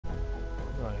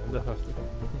The 50.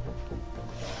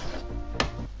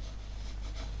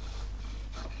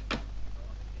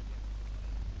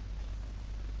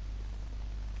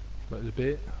 But the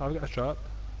bait, I've got a trap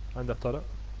and a turret.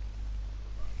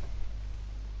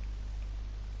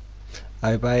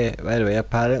 By the way,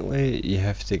 apparently you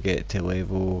have to get to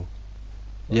level.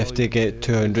 You have to get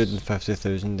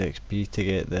 250,000 XP to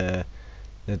get the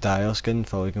dire skin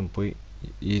fully complete.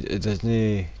 It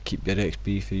doesn't keep your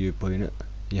XP for you playing it.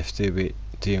 You have to wait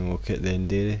till you unlock it at the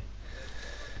end of it.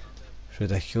 It's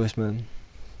ridiculous, man.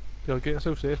 You'll get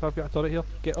yourself safe, I've got a turret here.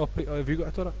 Get up, have you got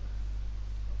a turret?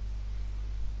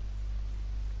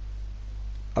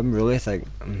 I'm really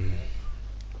thinking.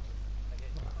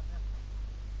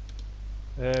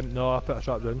 No, I put a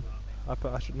trap down. I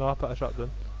put a trap down.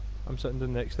 I'm sitting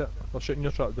down next to it. They're shooting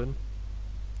your trap down.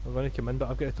 I'm going to come in, but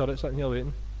I've got a turret sitting here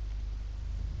waiting.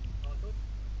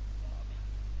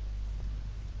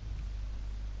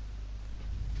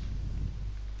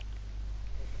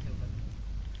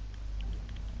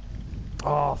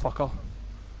 Oh, fucker.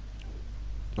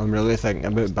 I'm really thinking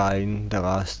about buying the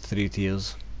last 3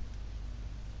 tiers.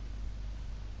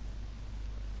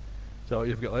 Is that what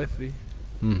you've got left? 3?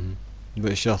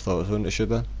 But it's your thoughts on it,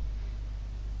 should I?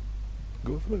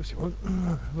 Go for it if you want.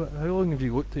 How long have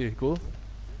you got to go?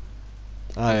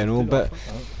 I know, but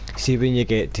see when you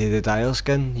get to the dire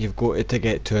skin, you've got to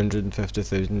get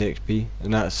 250,000 XP,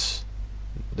 and that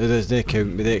doesn't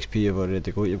count with the XP you've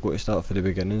already got. You've got to start from the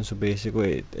beginning. So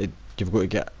basically, you've got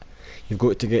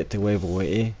to get to level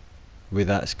 80 with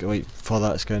that skin, like for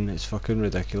that skin. It's fucking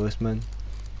ridiculous, man.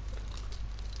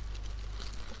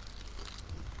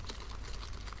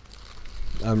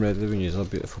 I'm ready when you're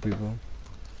beautiful people.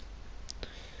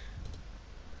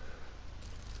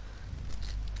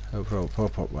 I'll probably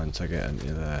pop up once I get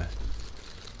into the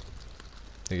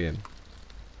game.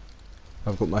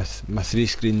 I've got my 3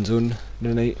 screens on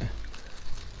tonight.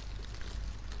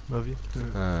 Have you?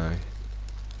 Aye.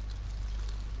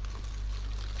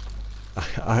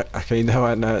 I kinda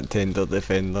want that tender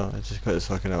defender, I just got it's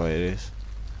fucking hilarious.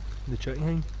 The chicken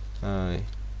thing? Aye.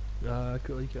 I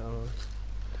could like it, I don't know.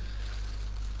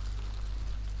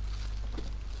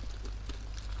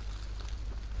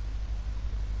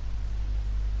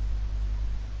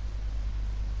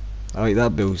 I like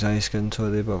that bullseye skin,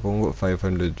 sorry, but I've only got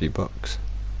 500 V-Bucks.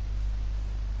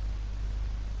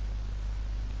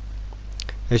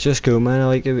 It's just cool, man. I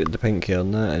like it with the pink hair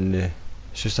and that, and it's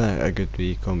just a good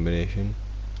wee combination.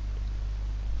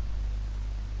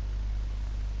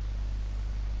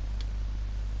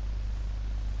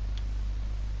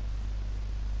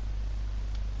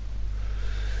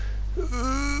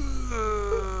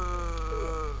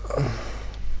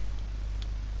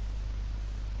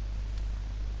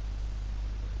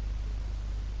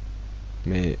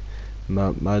 Mate,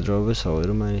 my draw was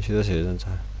solid, man. You should have said that.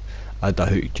 I'd have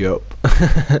hooked you up.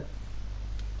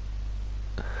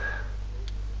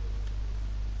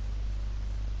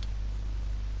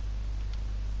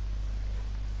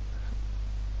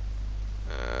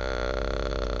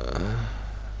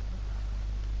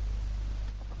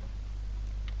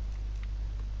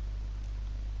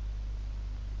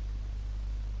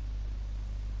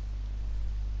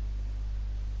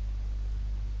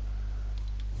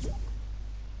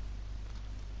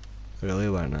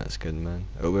 Really want that skin, man.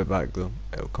 It'll be back though.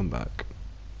 It'll come back.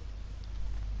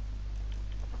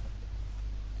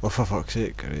 Oh, for fuck's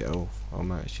sake! Right, I'll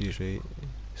match these, right?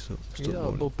 Stop Yeah,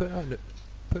 going. we'll put that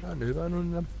new one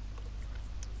on them.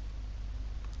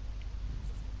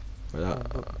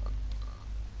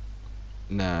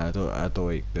 Nah, I don't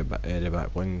like the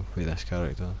back bling with this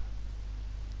character.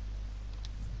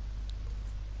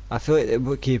 I feel like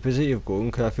what keep is it you've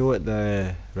gone? Cause I feel like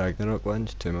the Ragnarok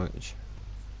one's too much.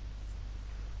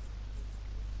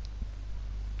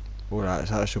 Oh,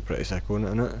 that's actually pretty sick on it,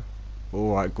 isn't it?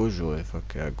 Oh, that goes really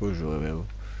that goes really well.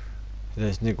 It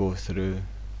doesn't go through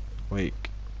like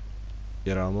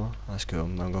your armour. That's cool.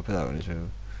 I'm gonna put that one as well.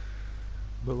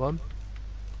 What one?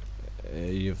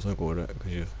 You've not got it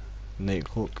because you've night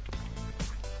cloak.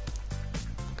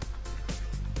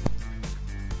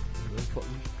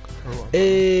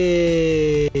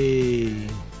 Hey!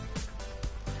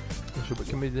 So what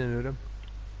can we do now then?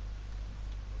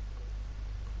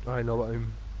 I know what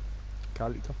I'm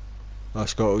character. Oh,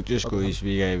 Scott will just go his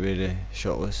wee guy with the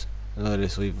shirtless, another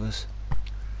sleeveless.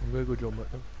 I'm gonna go John Wick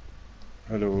now.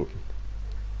 Hello.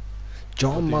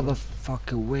 John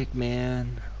motherfucking Wick,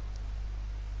 man.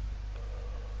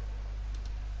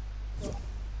 Go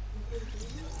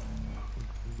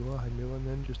ahead, new one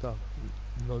then, just a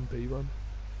non-paid one.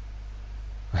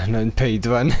 An unpaid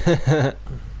one.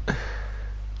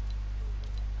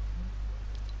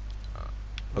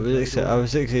 I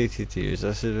was excited to use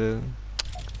this as well.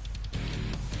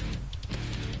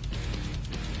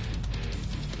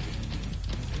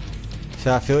 See,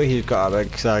 I feel like he's got a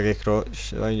big saggy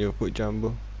crotch when you put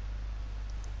Jumbo.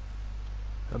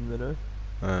 I'm the now.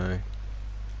 Aye.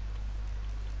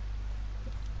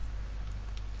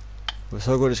 We've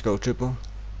still got a skull trooper.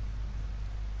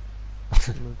 I'm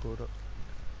gonna go up.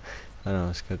 I know,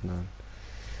 it's good, man.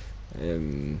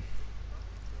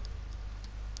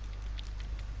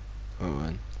 Oh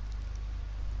man.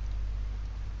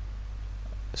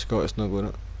 Scott's not going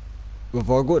up. We've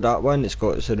all got that one, it's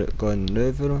got gone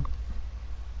now for him.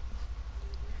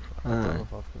 I don't know Aye. if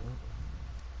I've got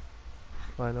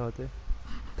that. I know I do.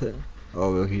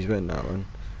 Oh well, he's winning that one.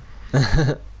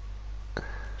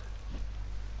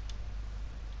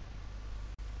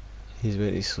 He's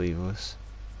winning sleeveless.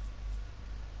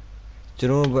 Do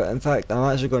you know, but in fact,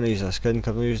 I'm actually going to use a skin because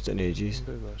I've not used it in ages.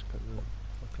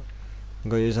 I'm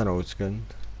going to use an old skin.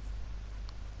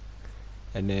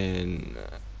 And then,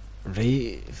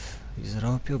 right, he's a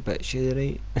up your bitchy,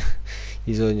 right?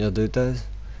 He's on your doodads.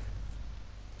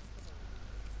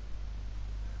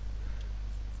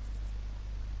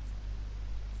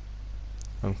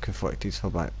 I'm conflicted for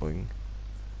back bling.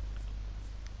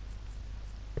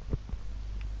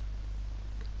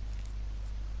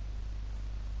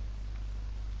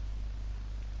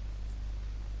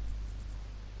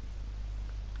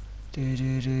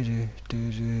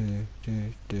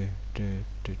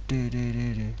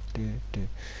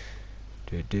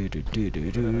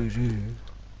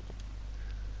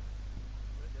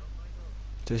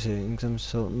 Just settings, I'm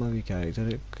sorting my wee character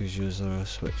out because yours are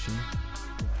switching.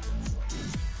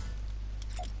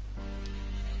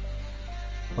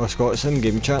 Oh, Scott's in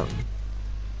game chat.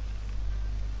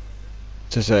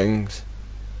 To settings.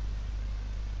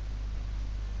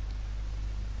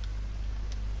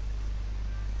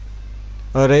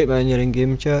 Alright man, you're in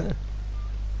game chat.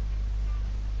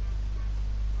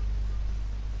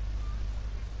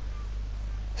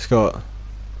 Scott.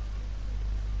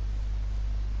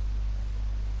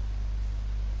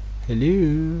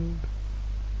 Hello.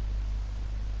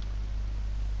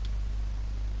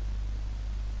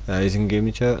 He's in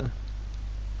game chat.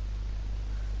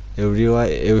 He'll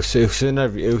realise. He'll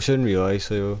soon realise.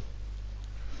 So.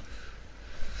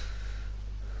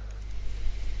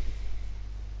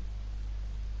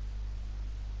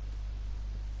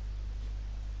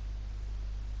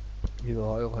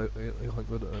 Either that, he'll think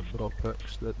we're all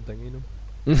pricks that dinging him.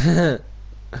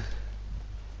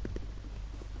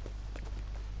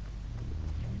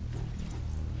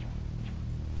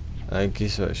 I think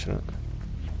he's switching it.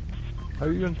 How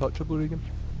are you untouchable, Regan?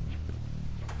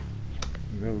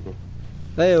 There we go.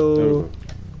 Heyo. There we go.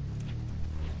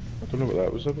 I don't know what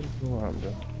that was about. I don't know what happened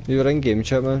there. You were in game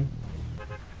chat, man.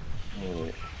 Oh,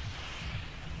 wait.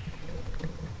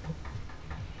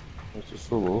 It's just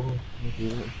so low.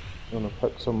 Maybe I'm gonna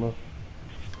pick somewhere.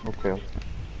 Okay.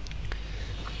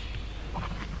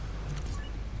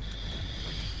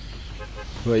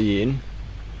 What are you eating?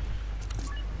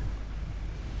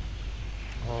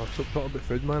 Oh, stop talking about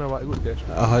food, man. I want to go to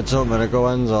Desperate. I had some vinegar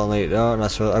ones all night there, and I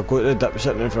swear I've got the dip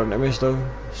sitting in front of me still.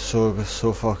 So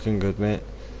fucking good, mate.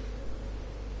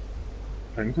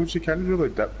 Pringles, you can't really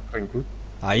dip Pringles.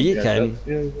 Aye, you can.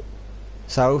 Yeah.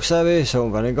 Salsa with salt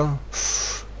and vinegar.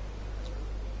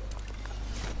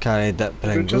 Can I dip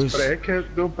Don't Pringles?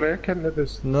 don't break into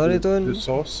this. No, they don't. The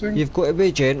sauce thing. You've got to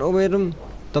be gentle with them.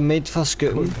 They're made for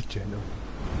scooting.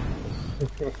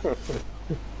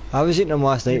 I was eating them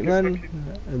last night, man.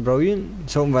 Brilliant.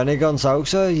 Salt and vinegar and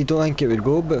salsa. You don't think it would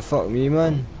go, but fuck me,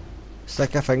 man.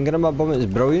 Stick a finger in my bum,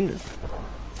 it's brilliant.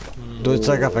 Don't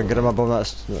stick a finger in my bum,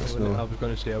 that's I no. was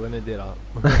going to say I wouldn't do that.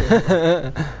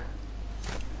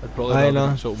 I'd probably I have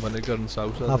know. salt and vinegar and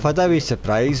salsa. I've had a wee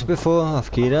surprise before off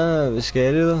Kira, it was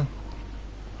scary though.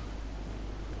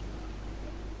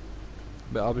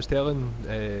 But I was telling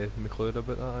McClure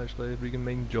about that actually. Regan,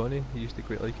 mine Johnny, he used to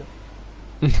quite like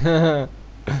it.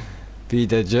 Be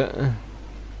digit.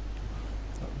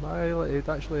 Aye, like, it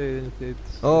actually did.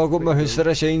 Oh, I got my house for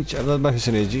a change. I've had my house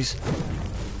in ages.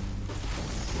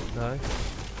 Aye.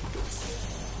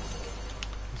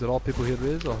 Is there all people here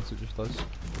raised or is it just us?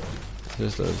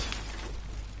 Just us.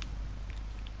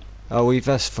 I'll leave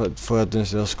this for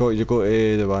downstairs. Scott, you go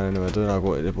to the one in the middle and I'll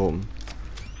go to the bottom.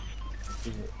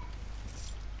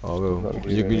 Oh well,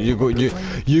 you go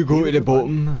to the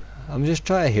bottom. I'm just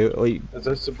trying to help, like. Is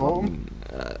this the bottom?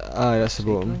 Aye, that's the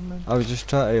bottom. I was just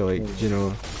trying to, like, you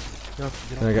know.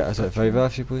 Can I get a set 5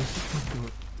 off you, please?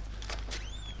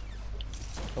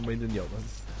 I'm minding you up, man.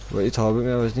 What are you talking about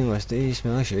me? I wasn't even listening. You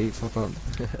smell like shit, fuck up.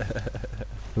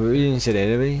 What were you even said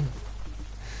anyway?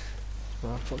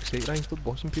 Ah, fuck's sake, Ryan, stop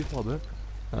bossing people about.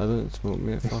 I don't smoke,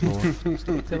 mate. Fuck off.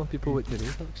 Stop telling people what to do,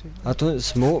 fuck's sake. I don't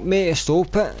smoke, mate.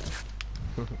 Stop it.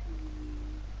 I'm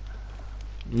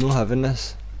not having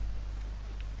this.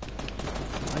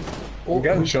 I'm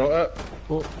getting shot at.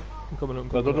 Oh, I'm coming up, I'm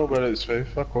I coming don't know up. where it's from.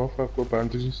 Fuck off, I've got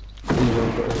bandages.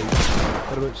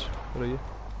 Whereabouts? Where are you?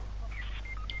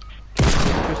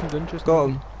 Chasing down, chasing Got down.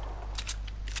 him.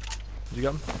 Did you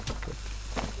get him?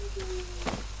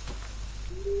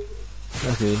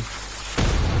 That's me.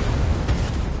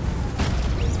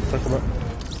 Pick him up.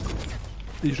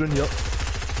 He's running up.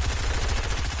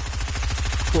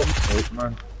 Right,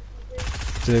 man.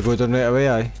 Did they go down right away,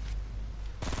 aye?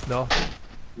 No.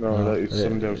 No, that is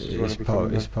somebody else is running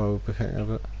behind He's probably picking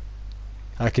it up.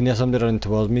 I can hear somebody running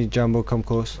towards me. Jambo, come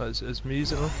close. It's me,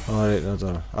 is it not? Alright, no,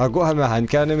 don't know. I got him a hand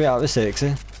cannon, mate. That was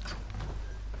sexy.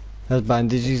 There's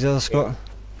bandages there, Scott.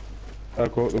 I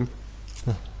got them.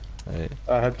 Right.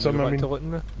 I had some, Go I back mean. to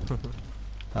looting me.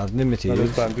 I've no There's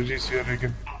materials. bandages here,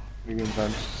 Regan. Regan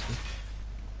bandages.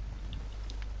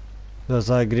 There's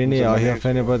a grenade out here if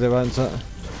anybody wants it.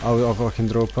 I can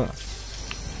drop it.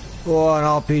 Oh, an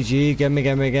RPG. Gimme,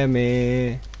 gimme,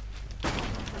 gimme.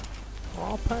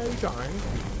 Oh, pay gang.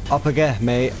 Up again,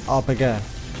 mate. Up again.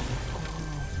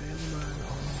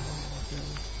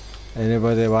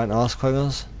 Anybody want arse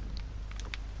clingers?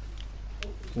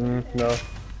 No.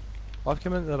 I've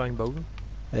come into the Rang building.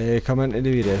 Come into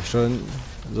the restaurant.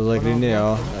 There's a grenade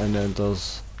out, and then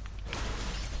there's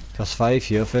 5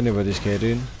 here if anybody's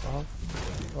carrying.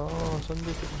 Oh,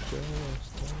 somebody took my chest.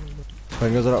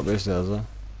 Fingers are up the stairs, though.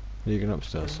 You can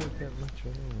upstairs. Somebody took my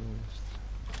chest.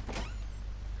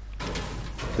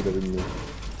 Could have been me.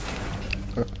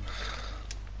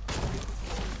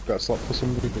 Got a slap for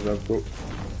somebody because I've got.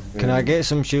 Can I get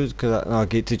some shields? Cause I'll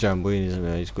get to Jambo,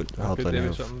 he's got hardly Could any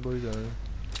do health. something, boys.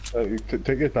 You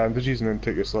take your bandages and then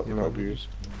take your slap and that'll be used.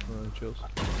 Cheers.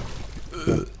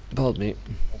 Pardon me.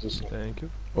 Thank you.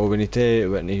 Oh, we need to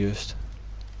Whitney used.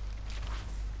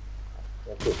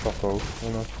 I've got fuck all, you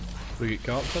know. We get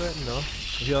caught for it, no?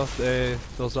 Here,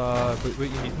 there's a, what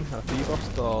you needing? A free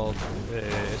burst or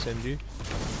SMG?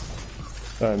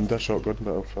 And a shotgun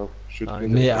that'll fill. Should Aye. be.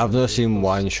 Mate, I've not seen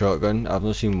one shotgun. I've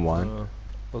not seen one.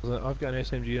 I've got an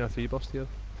SMG and a free burst here.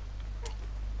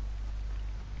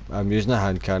 I'm using a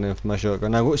hand cannon for my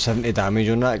shotgun. I got 70 damage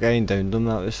on that guy and downed him.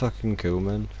 That was fucking cool,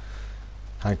 man.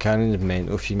 Hand cannon is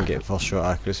mental if you can get first shot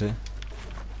accuracy.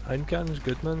 Hand cannon's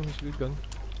good, man. It's a good gun.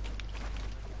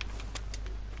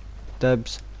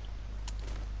 Dibs.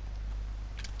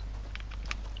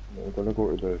 I'm gonna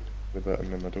go to the bit in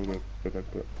the middle, the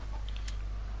big bit.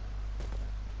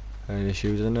 Any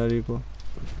shields in there, you go.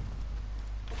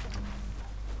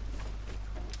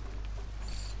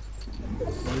 Oh,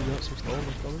 you got some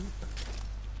stormers coming?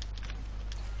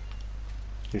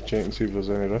 You check and see if there's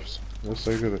any rifts. This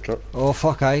side of the truck. Oh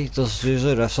fuck aye, there's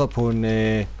usually rifts up on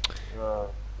Yeah.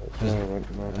 Is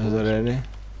there any?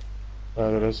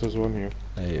 There is, there's one here.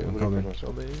 Aye, I'm coming.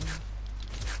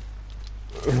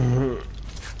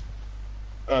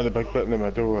 The big bit in the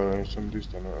middle, somebody's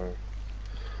done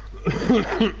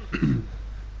it.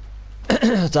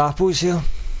 There's apples here.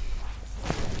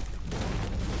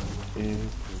 Yeah.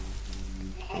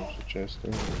 There's a chest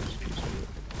there.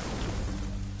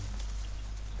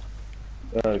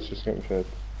 It's just getting fed.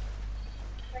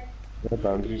 Yeah,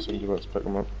 bandages, somebody wants to pick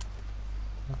them up.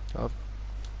 Yeah.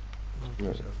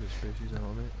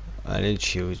 I need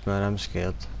shields, man. I'm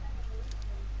scared.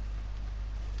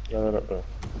 Yeah, they're up there.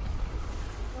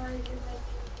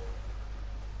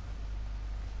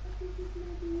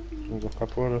 There's a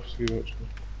couple of rifts here actually.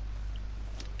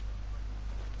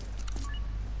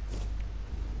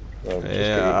 Just get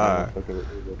your hand and pick it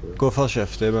up. Go for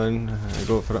shifty, man.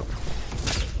 Go for it.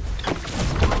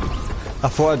 I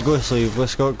thought I'd go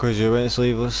sleeveless, Scott, because you went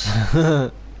sleeveless.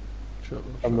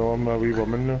 I'm a wee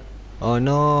woman now. Oh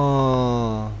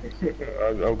no!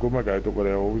 I'll go my guy, don't worry,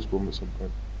 I always go with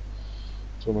something.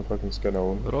 So my fucking skin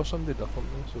on. We're all somebody different,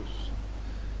 though, so it's...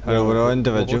 I know, we're all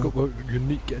individual. We've got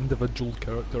unique individual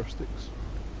characteristics.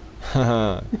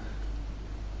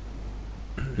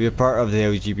 We're part of the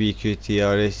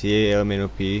LGBTQTRSA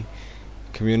LMNOP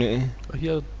community. I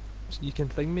hear you can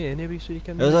thing me anyway, so you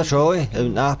can... There's a trolley,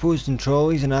 and apples and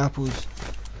trolleys and apples.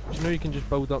 Do you know you can just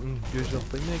build up and use your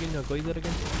thing again, your glider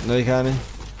again? No you can't.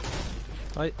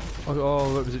 Right.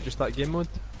 Oh, what was it, just that game mode?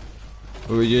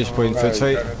 We just playing food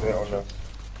fight. Yeah,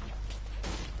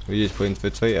 We just playing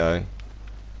food fight, aye.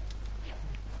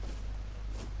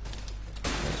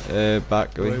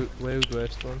 Back away. Wild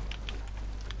West one.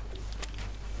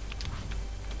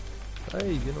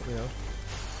 Hey, you're not there.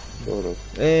 Sort of.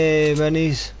 Hey,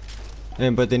 minis.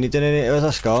 But they need any. It was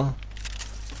a skull.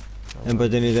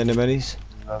 Anybody need any minis?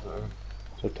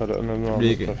 So turret and then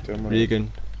Regan.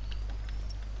 Regan.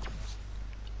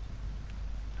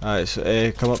 Alright,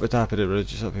 so come up the top of the bridge,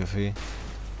 just up here for you.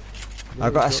 Yeah,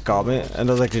 I've got a he's scar, mate, and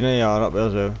there's a grenade AR up there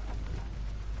as well.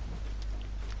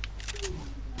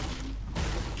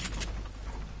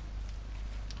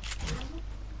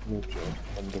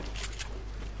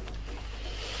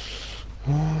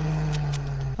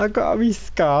 I got a wee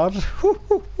scar.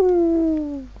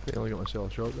 Finally got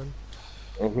myself a shotgun.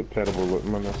 I've got terrible loot,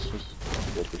 man, that's just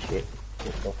rubbish shit.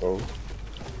 It's not all.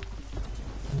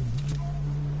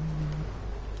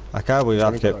 I can't believe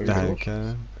I've kept the hand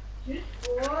cannon.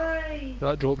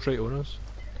 That drops right on us.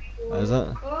 Is it?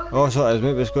 Oh, so it is,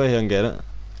 mate, let's go here and get it.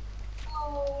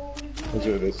 Is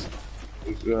it this?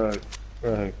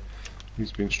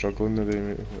 He's been struggling today,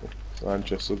 mate. And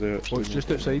yesterday, actually. Oh, it's just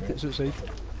outside, it's outside.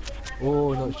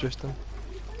 Oh, no, it's just him.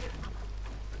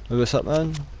 What's up,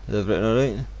 man? Is everything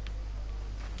alright?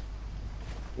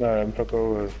 Nah, I'm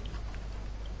probably...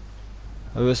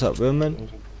 What's up, man?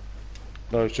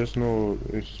 No, it's just no...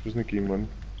 It just wasn't a game one.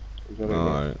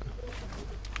 Alright.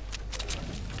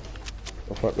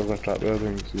 I thought there was a trap there, I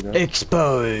didn't see that.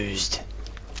 Exposed!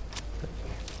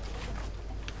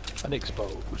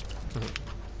 Unexposed.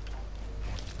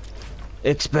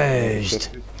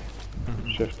 Exposed!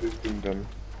 Shift has been done.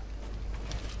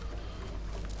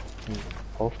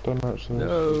 Off done, actually.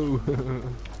 No!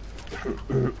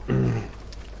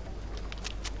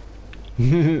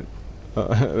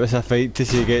 It's a fight to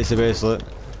see who gets the best loot.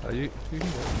 You can go.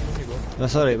 You go.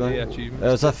 That's alright, man. Yeah, achievements.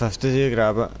 There's a 50, so you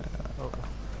grab it. Oh.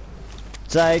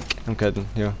 Psych! I'm kidding,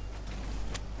 yeah.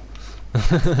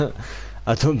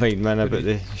 I don't mind, man, about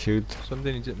the shield.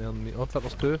 Somebody needs it more than me. Oh, in fact,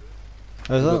 there's two.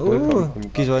 Is that? Ooh!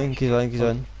 Keys one, keys one, keys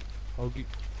one. I'll get.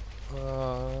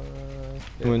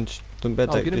 Come on, don't bet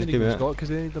I'll that, get him just when he give me goes it. got, because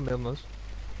they need them more than us.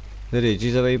 The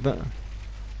rages away, but.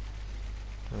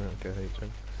 Okay, right,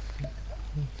 fine.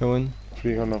 Come on.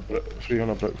 300 brick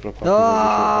for a pack.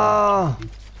 Ah!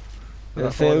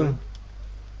 It failed.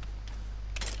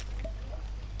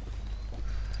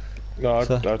 No, I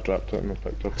So- dropped it and I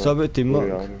picked up. So about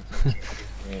teamwork.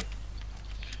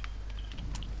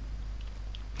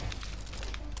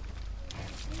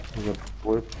 There's a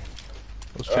boy.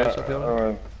 Those chests up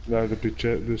there. Yeah,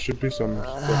 there should be some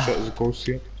shit as ghosts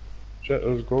here. Shit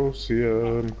as ghosts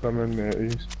here, coming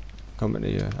east. Coming to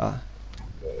you. Ah.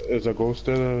 There's a ghost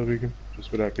there, Regan,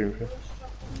 just where I came from.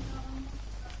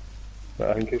 But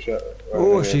I think it's shit.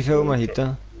 Oh, she fell my heat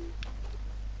there.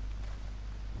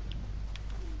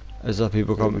 Is there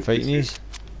people coming fighting these?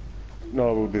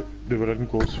 No, well, they were in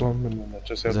ghost form and then I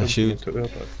just heard There's a them shield. took there,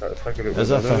 but I figured it There's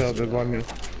was a there, fifth. there's one here.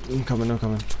 I'm coming, I'm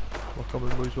coming. We're coming,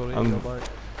 boys, we're I'm- right back.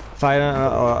 Firing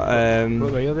at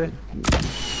What way are they?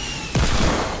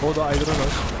 Hold that either on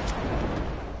us.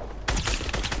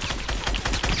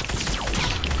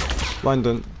 one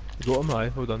done. You got him, aye,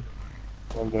 hold on.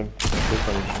 One down.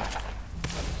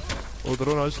 Oh, they're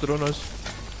on us, they're on us.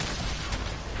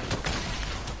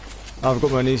 I've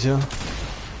got my knees here.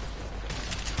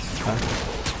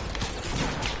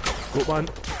 Got one.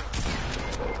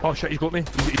 Oh shit, he's got me.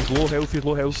 He's low health, he's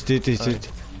low health. He's dead.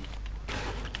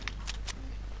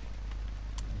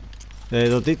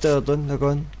 They're dead, they're done, they're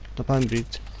gone. They're pan breed.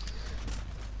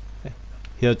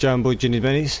 Here, Jambo, do you need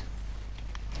minis?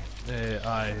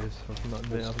 Aye, there's fucking nothing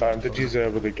there. Bandages there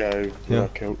with the guy who Yeah. I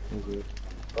killed.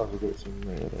 Oh, we got some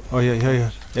there. Oh,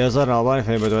 here. Here's another one if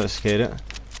anybody wants to scare it.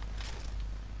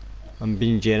 I'm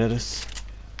being generous.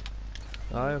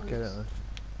 Aye, okay, aye.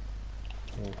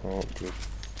 Oh, good.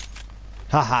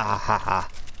 Ha ha ha ha ha.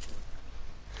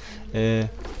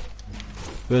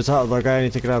 Where's that other guy I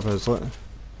need to grab his loot?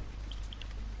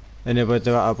 Anybody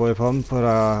got a boy pump or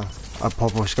a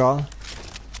purple scar?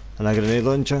 And a grenade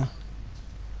launcher?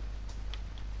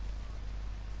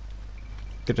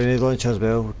 Grenade launcher as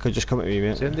well, could just come at me,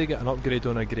 mate. Somebody get an upgrade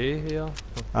on a grey here.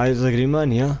 Aye, there's a green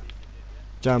man here.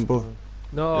 Jambo.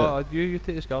 No, Yeah. you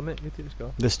take the scar, mate, you take the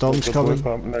scar. The storm's There's a coming. blue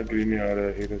pump and a green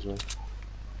area here as well.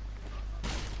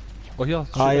 Oh, here.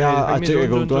 Aye, yeah, I bring me took a zone,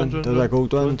 gold zone, one. zone, There's a zone,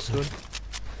 gold one. zone.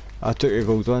 I took a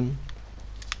gold one.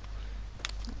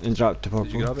 And dropped the Did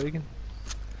you purple. grab it again?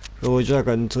 Reload your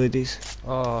guns, ladies.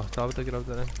 Oh, David, I grabbed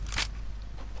it then.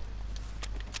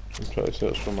 I'm trying to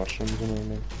search for mushrooms and all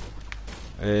that.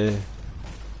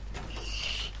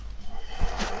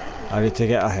 I need to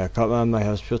get a haircut, man. My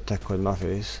hair's pure tickle in my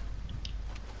face.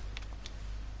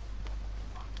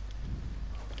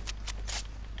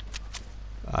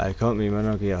 I can't me, man.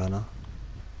 I'll get a Hannah.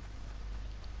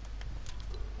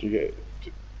 Do you get...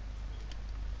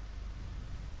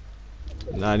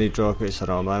 I need rockets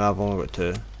around, man. I've only got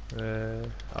two.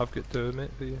 I've got 2,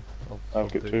 mate, for you.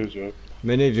 I've got 2 as well.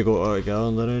 Many of you got out together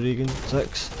on there, Regan?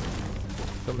 6?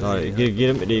 Alright, get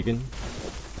him to Regan.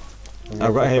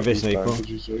 I've got a heavy sniper.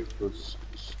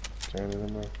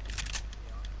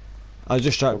 I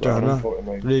just trapped your Hannah.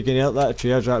 Regan, help that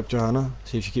tree, I trapped your Hannah.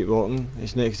 See if you keep walking.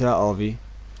 It's next to that RV.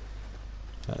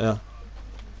 There.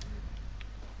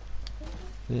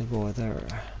 Yeah, boy, there.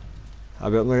 I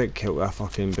bet I'm gonna get killed with a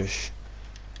fucking bush.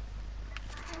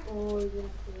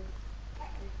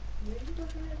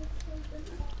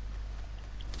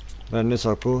 Round the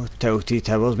circle, tilty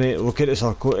towers, mate. Look at the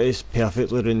circle, it's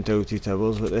perfectly round tilty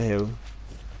towers, what the hell?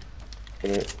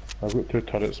 Right, I've got 2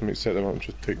 turrets, mate, set them up and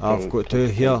just take I've got 2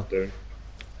 here. Down.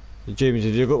 James,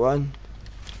 did you got one?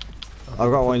 I've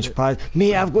got a launch pad.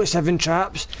 Mate, I've got 7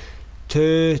 traps,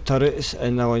 2 turrets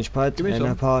and a launch pad and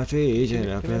a partridge and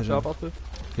a present.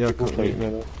 Here, come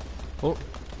on. Oh.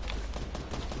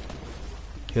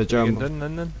 Here, jump.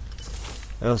 Then.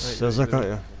 There's a cut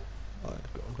here.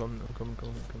 Come.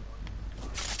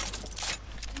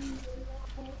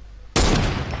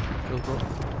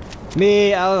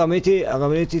 Mate, I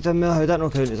eliminated him there. How that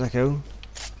not count as a kill?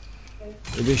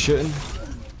 He'll be shooting.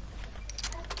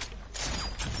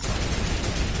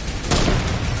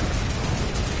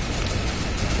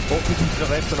 Oh, he's to the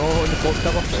left and all on the clock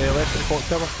tower. Left of the clock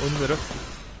tower, on the roof.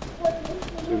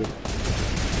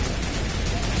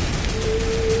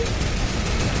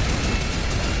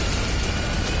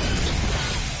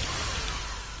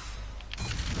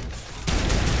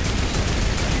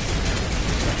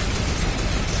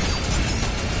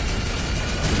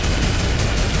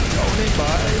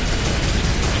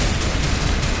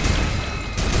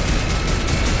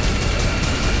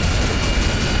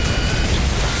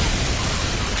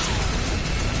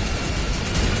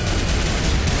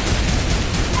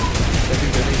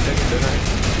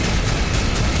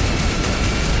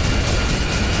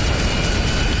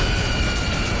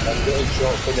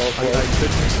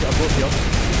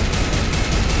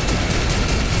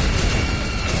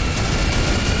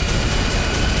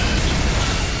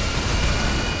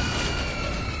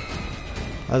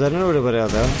 I don't know anybody out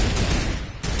there.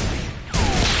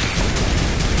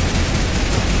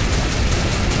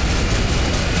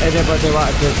 Anybody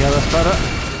want to kill a spirit?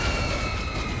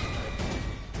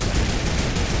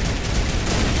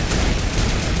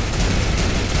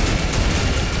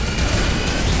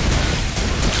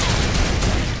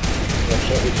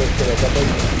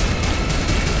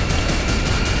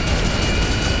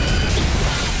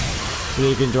 So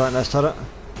you can join this turret?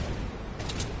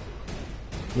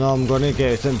 No, I'm gonna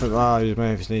get it in, but I'll use my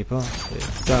heavy sniper.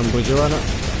 Damn, would you want it?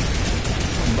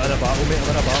 I'm in a battle, mate, I'm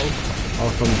in a battle.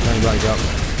 I'll come try and back you up.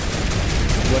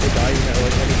 I'm gonna die in it,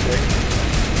 like any second.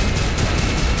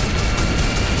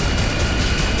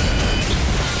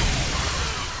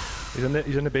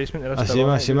 He's in the basement there. I see him.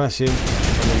 Right in the basement.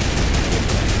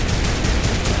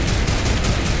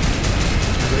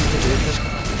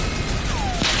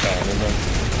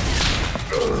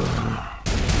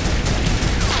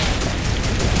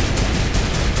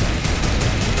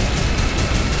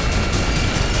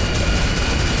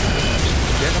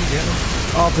 Get him.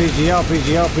 RPG.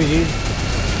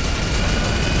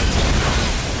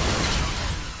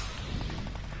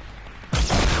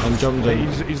 I'm jumping down.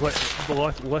 He's like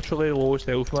literally the lowest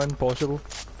health man possible.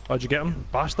 How'd you get him?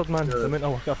 Bastard man, the amount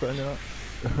of work I put into that.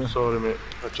 Sorry mate,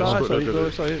 I just No, got it's rid of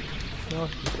it. alright. No,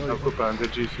 I've got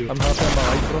bandages here. I'm happy in my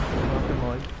life, bro. I'm happy in my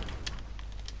life.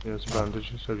 Yeah, it's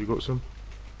bandages. Have you got some?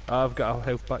 I've got a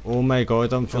health pack. Oh my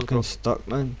god, I'm fucking stuck,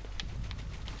 man.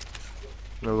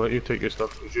 No, let you take your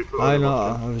stuff. Did you put I all the know,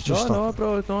 work in? I was just stuck. No,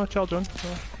 bro, no, charge on.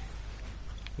 No.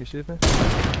 You saved me.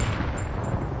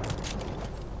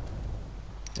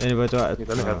 Anybody want You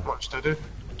to... didn't have much to do.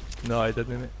 No, I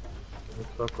didn't, mate.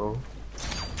 Fuck all.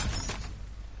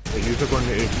 You're going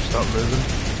to start moving.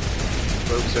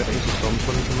 12 seconds of storm's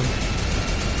going to come in.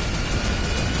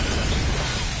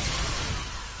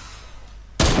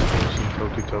 See,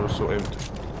 Tilted Tower's so empty.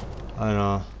 I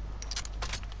know.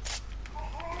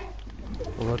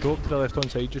 Well, I dropped to the left hand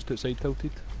side just outside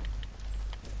Tilted.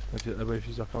 If the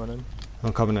wishes are coming in.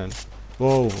 I'm coming in.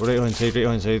 Whoa, right hand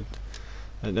side.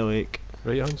 At the lake.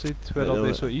 Right hand side, where are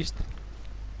they? So east?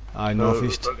 Aye,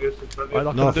 northeast. They're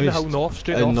coming down the hill north,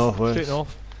 straight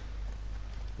north.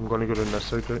 I'm going to go down this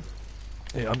side, right?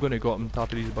 Yeah, I'm going to go up and tap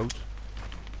these boats.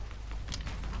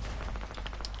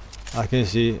 I can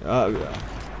see. Where are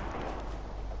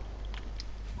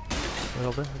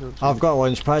they? I've got a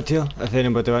launch pad here, if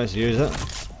anybody wants to use it.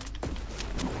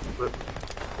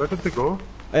 Where did they go?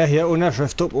 Here, on this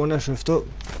rooftop,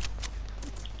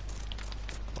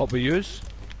 Up with yous?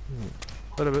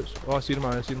 Whereabouts? Oh, I see them,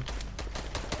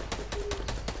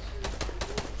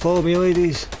 Follow me,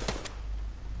 ladies.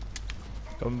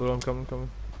 Coming, bro, I'm coming.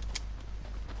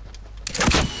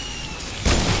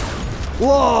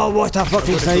 Whoa, what a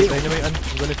fucking snipe! I'm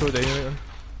gonna throw dynamite in.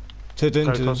 Two down,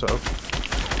 Try two to down. toss it up.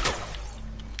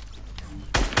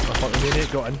 I fucking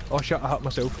maniac got in. Oh shit, I hit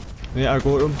myself. Mate, I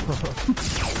got him.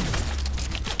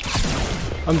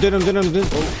 I'm down.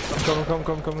 Oh,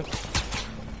 I'm coming.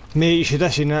 Mate, you should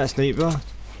have seen that sniper.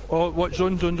 Oh, what?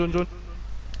 Zone.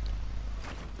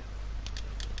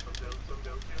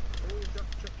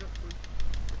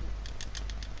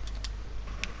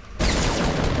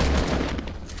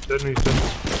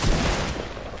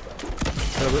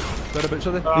 Whereabouts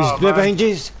are they? He's right behind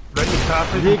you.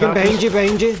 Regan, behind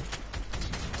you.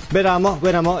 Where am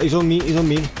I? He's on me.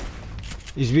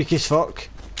 He's weak as fuck.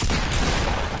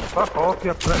 Fuck off,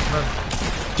 you prick, man.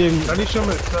 Jim. Finish him,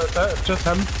 it's just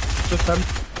him.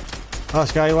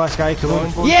 Last guy, come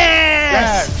on. boys.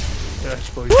 Yes! Yes,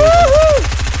 boys. Woo-hoo!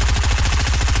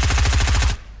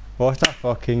 What a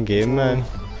fucking game, man.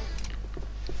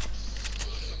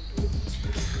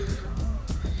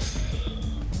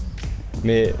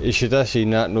 Mate, you should have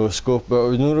seen that no scope, but it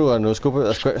was no really a no scope, it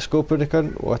was a quick scope of the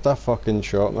cunt. What a fucking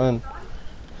shot, man.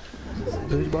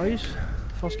 Those boys.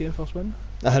 First game, first win.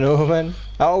 I know, man.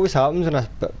 That always happens when I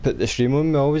put the stream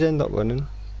on, we always end up winning.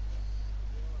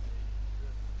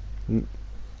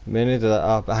 Many did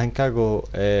that. I think I got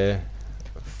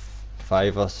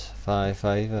 5 or 5.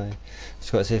 I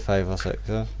just got to say 5 or 6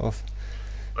 off.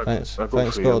 Thanks,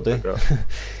 Gordy.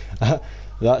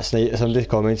 That night, somebody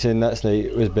commented that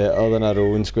night was better than a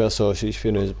rolling square sausage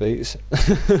for news bites.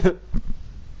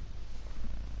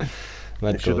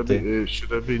 It should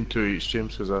have been 2 each,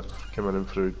 James, because I came in and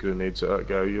threw grenades at that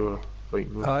guy you were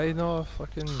fighting with. Aye, no,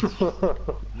 fucking.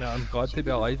 Nah, I'm glad to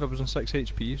be alive. I was on 6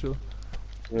 HP, so.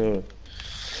 Yeah.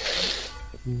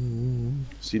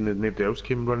 Seen that nobody else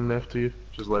came running after you,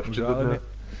 just left you, didn't it?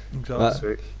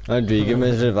 Exactly. That Regan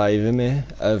was reviving me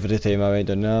every time I went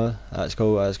down there. That's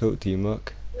called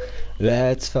teamwork.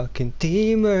 That's fucking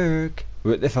teamwork.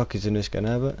 What the fuck is in the skin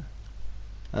habit?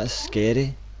 That's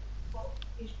scary.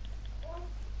 He's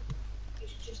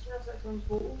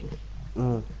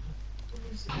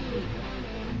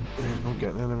not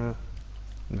getting anywhere.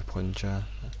 My puncher.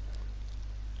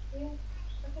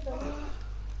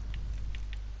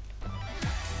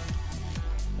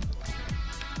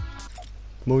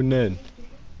 Morning.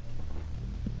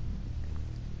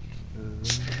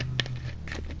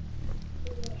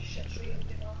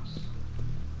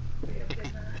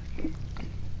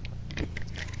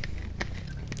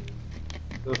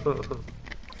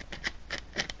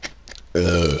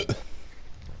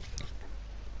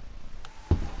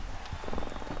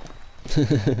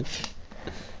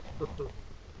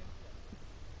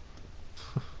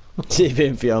 See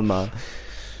being feel man.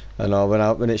 I know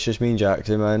when it's just me and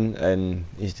Jackson, man, and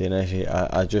he's doing that shit,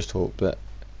 I just hope that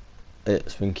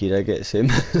it's when Kira gets him.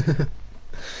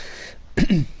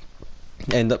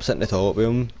 End up sitting at the top with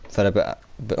him for a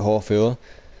bit half hour.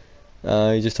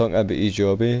 He's just talking about his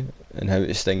jobby and how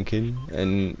it's stinking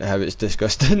and how it's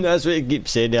disgusting. That's what he keeps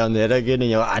saying down there again,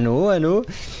 and you're like, I know. And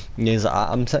he's like,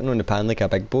 I'm sitting on the pan like a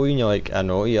big boy, and you're like, I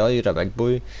know, yeah, you're a big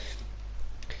boy.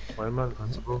 Why am I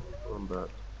invincible? I'm back.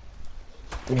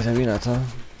 He's a wee nutter.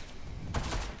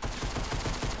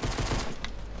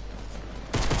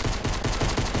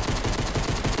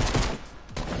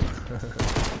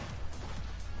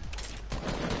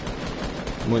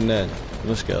 Come on then, I'm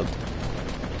not scared.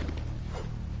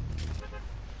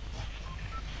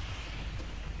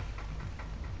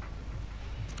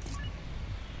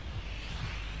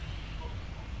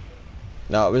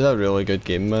 That was a really good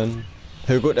game, man.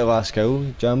 Who got the last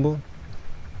kill, Jambo?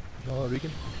 No,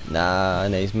 Regan. Nah,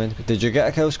 nice man. Did you get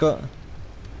a kill, Scott?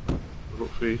 I got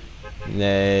 3.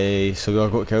 Nice, so we all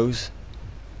got kills.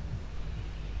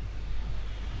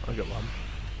 I got one,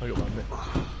 mate.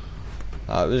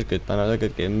 That was good, man. That was a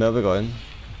good game. Where are we going?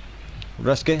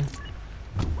 Risky?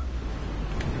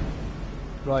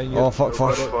 Ryan, Oh, fuck.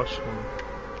 Flush.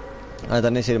 I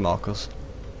didn't see the markers.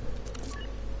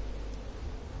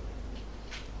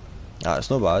 Ah, it's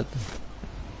not bad.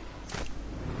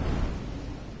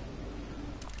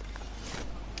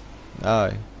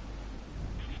 Aye.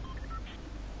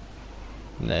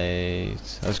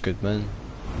 Nice. That's good, man.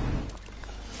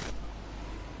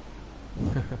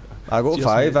 I got Cheers,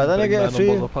 5. mate. I didn't Bring get my a 3.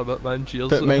 number up a bit, man. Cheers.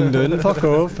 Put mine down. Fuck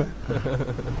off.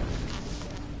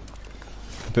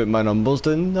 Put my numbers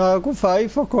down. I got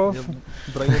 5. Fuck off. Yeah,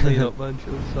 bring the line up, man.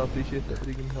 Cheers. I appreciate it,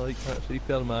 Regan. I like that. 3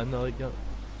 per man. I like that.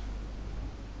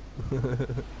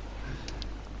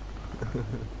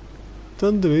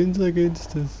 Turn the winds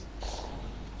against us.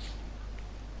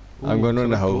 I'm going on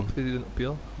the hill. They didn't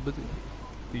appear, but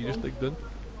you just dig down.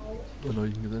 Oh no,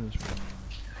 you can go down as well.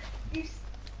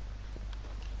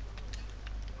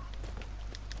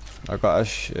 I got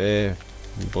a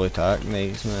blue tack,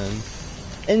 nice man.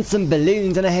 And some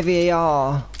balloons and a heavy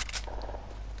AR.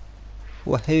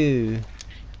 Woohoo!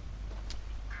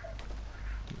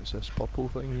 What's this purple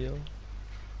thing here?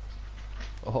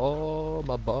 Oh,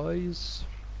 my boys.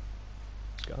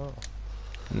 Scar.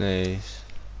 Nice.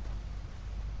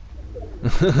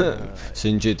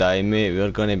 Soon as you die, mate,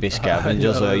 we're gonna be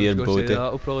scavengers out of your body.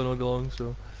 That'll probably not be long,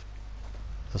 so.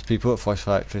 There's people at Flush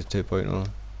Factory 2.0.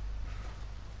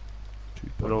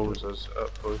 It always is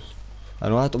at first. I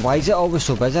know, why is it always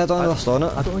so busy? I don't understand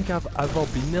it. I don't think I've ever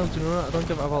been there, do you know that? I don't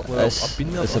think I've ever, well, I've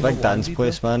been there. It's a big dance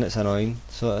place, man, it's annoying,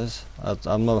 so it is.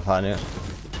 I'm not a fan of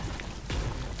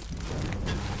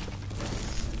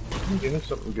it. You know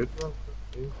something good, man?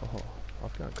 Oh,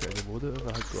 I've got quite a load if I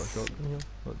had got a shotgun here,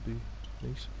 that'd be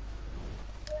nice.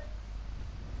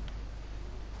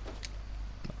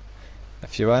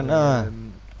 If you want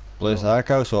blue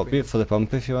sack, I'll swap you for the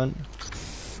pump if you want.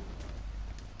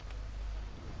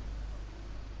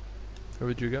 How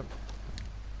would you get?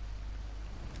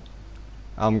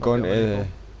 I'm going to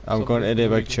the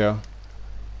big chair.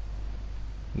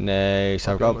 Nice,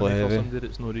 I've got blue heavy. Somebody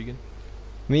that's no Regan.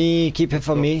 Me, keep it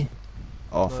for me.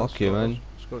 Oh, No, fuck you, man.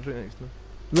 Scott's right next to me.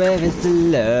 Where is the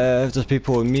love? There's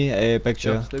people with me, big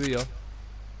chair. Yeah, stay where you are.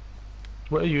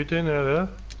 What are you doing there?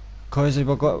 Cause we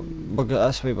got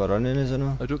that's why we're running, is it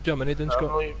not? I dropped your mini down,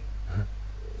 Scott.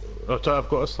 I've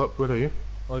got a slip, where are you?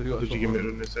 Oh, have you got Did you give me it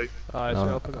on the side? Aye, so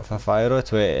No, I'll pick it up. if I fire a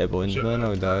 20 balloons, man,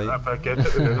 I'll die. If I get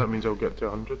it then that means I'll get to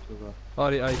 100.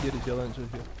 Alright, aye, here is your answer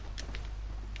here.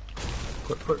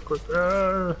 Quick.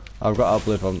 I've got a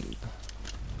blue pump.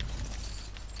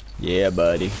 Yeah,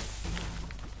 buddy.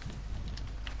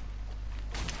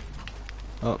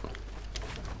 Oh.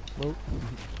 Nope.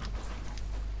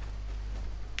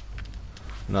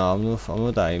 No, I'm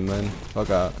not dying, man. Fuck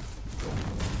that.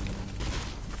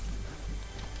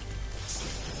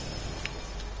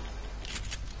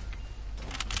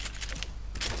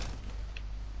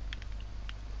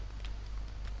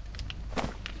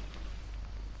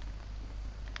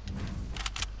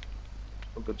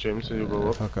 I've got James so you go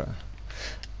up. Fuck it.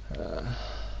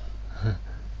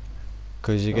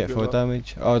 Cause you get 4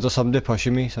 damage. Oh, there's somebody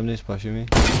pushing me. Somebody's pushing me.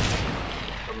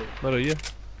 Where are you?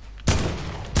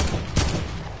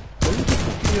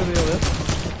 You're there.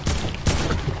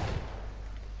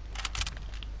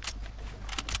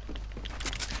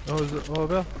 Oh, is it? Oh,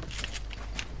 there.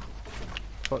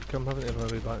 Fuck, I'm having to run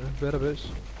my way back now. Whereabouts?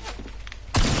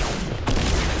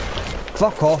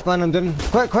 Fuck off, man! I'm doing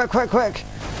quick! I'm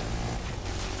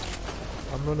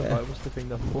running backwards to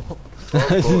find a floor.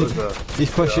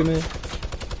 He's pushing me.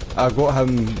 I got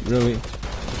him really.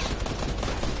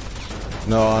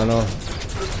 No, no.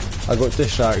 I got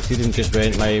distracted and just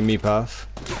went my me path.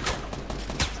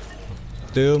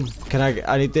 Doom,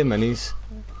 I need the minis.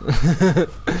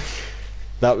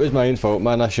 That was my own fault,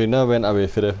 man. I shouldn't have went away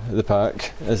for the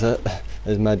pack. As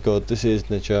Mad God to says in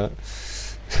the chat.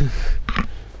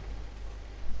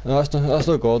 No, that's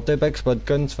not God. The big spud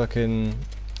guns, fucking.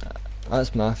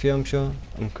 That's Mafia, I'm sure.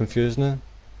 I'm confused now.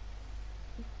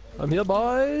 I'm here,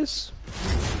 boys.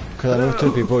 Cause I know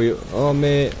 2 people. Oh,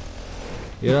 mate,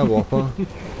 you're a whopper.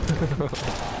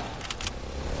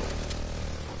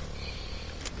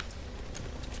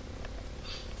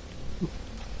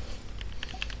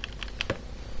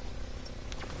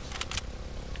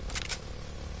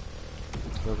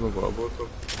 I've not got a bottle.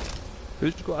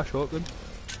 Who's got a shotgun?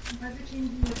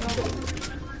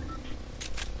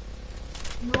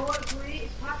 No, it's late,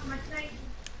 it's past midnight.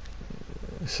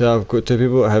 So I've got 2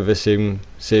 people that have the same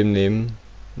name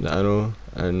that I know,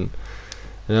 and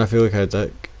I feel like a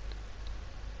dick.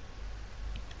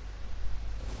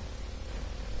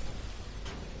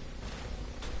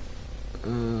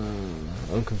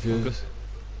 I'm confused.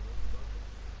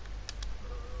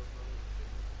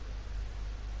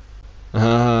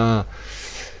 Ah,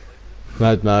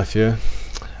 Mad Mafia.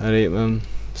 Alright, man.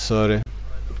 Sorry.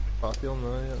 I feel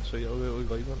now, yeah, so you'll really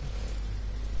like that.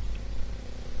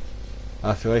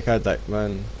 I feel like a dick,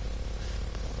 man.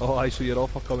 Oh, aye, so you're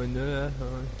off for coming now, eh?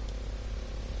 Aye.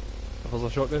 If there's a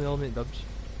shotgun, I'll make dibs.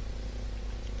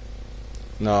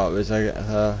 No, it was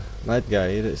a mad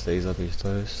guy that stays up his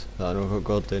house. That I know got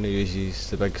God and he uses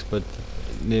the big spud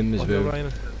name as well.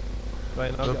 Ryan,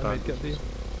 I've got a medkit for you.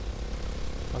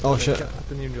 Oh shit. I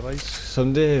didn't even realise.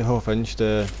 Somebody half-inched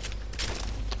the...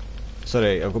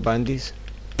 Sorry, I've got bandies.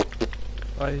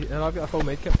 Aye, and I've got a full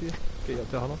medkit for you. Get you up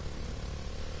to 100.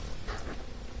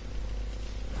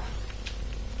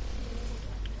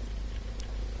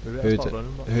 Maybe I Who, start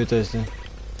running, but who does the?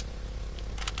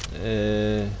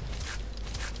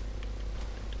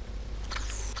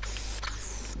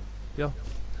 yeah.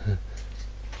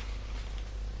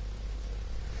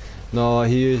 No,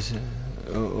 he is.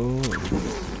 Oh.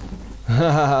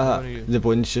 The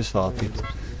bone's just farted.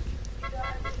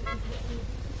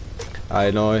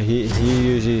 I know he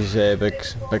uses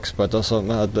big spud or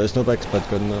something. There's no big spud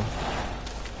good enough.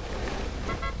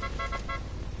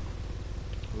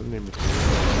 Wouldn't even see it.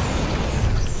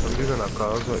 Somebody's in a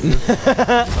car, is that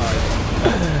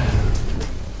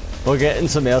you? We're getting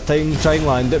some airtime. Try and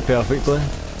land it perfectly.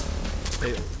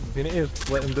 Hey, you need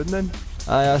to let him down then.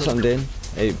 Aye, that's what I'm doing.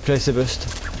 Hey, press the boost.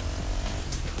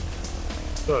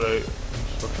 It's alright.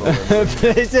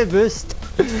 Press the boost.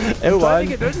 Trying to L1.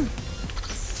 get down.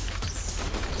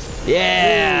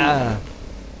 Yeah!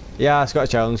 Yeah, it's got a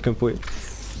challenge complete.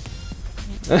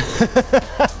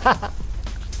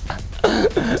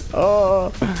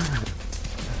 Oh!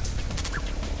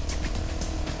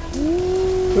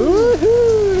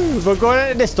 Woohoo! We're going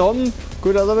into the storm.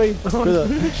 Go the other way. Go the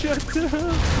other way. Shut up.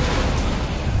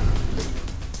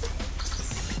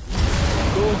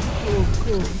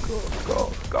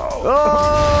 Go.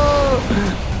 Oh!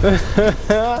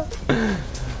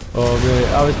 Oh mate,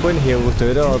 I was playing Halo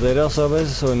 2 the other day or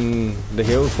service on the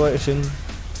Halo collection.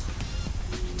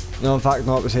 No, in fact,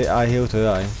 not beside Halo 2,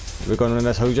 aye. We're going on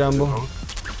this hill jambo.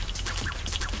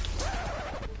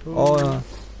 Oh no.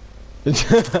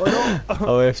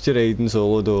 I left you riding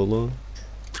solo dolo.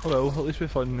 Oh well, at least we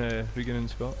found Regan and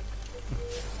Scott.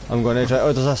 I'm gonna try.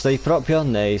 Oh, there's a sniper up here?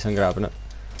 Nice, I'm grabbing it.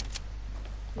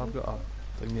 I've got a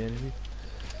thing the enemy.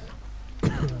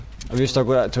 Have you still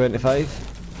got that 25?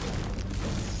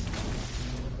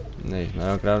 Nice man,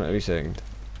 I'll grab it every second.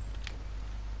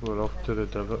 We're off to the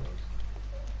divot.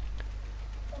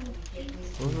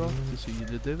 We're off to see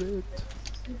the divot.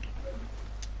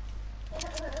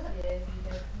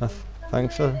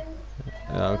 Thanks for...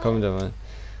 Yeah, I'm coming down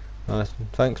man.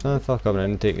 Thanks man for coming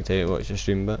in and taking time to watch the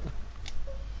stream bit.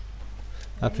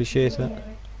 I appreciate it.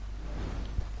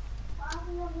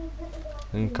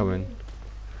 And coming.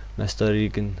 Mr.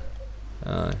 Regan.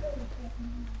 Aye.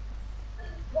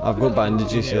 I've got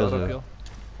bandages here though.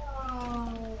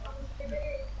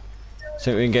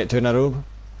 Think we can get two in a row?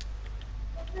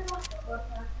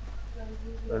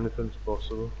 Anything's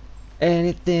possible.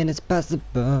 Anything is possible.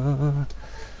 Oh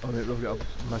mate, we've got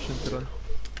a mission to run.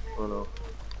 Oh no.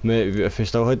 Mate, if we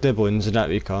still had the bones in that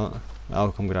we can't,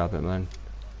 I'll come grab it man.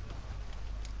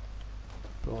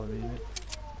 Probably me, mate.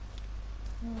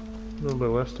 No, but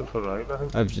left it for right, I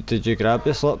think. Did you grab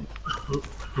the slot?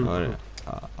 Alright.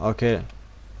 Okay.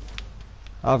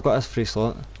 I've got this free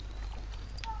slot.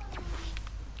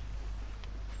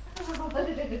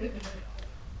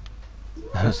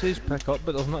 It says pick up,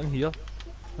 but there's nothing here.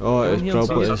 Oh, it's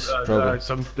probably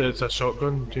It's a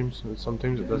shotgun, James.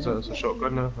 Sometimes it does it. It's a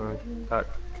shotgun now. Tack.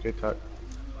 Great tack.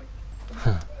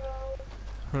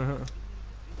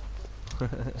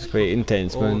 It's quite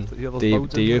intense man. Do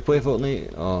you play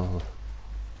Fortnite? Oh.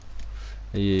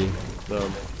 Are you...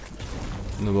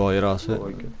 No, well, you're ass it.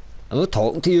 I'm not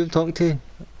talking to you, I'm talking to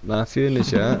Matthew in the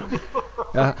chat.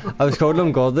 Yeah, I was calling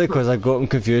him Gordy because I got him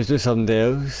confused with somebody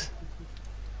else.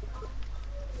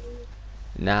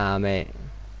 Nah, mate.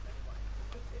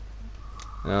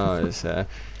 No, it's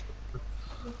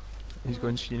He's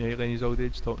going Sheen in his old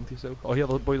age talking to himself. Oh here,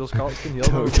 boy, there's carts in here.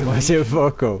 talk to myself,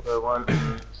 fuck off.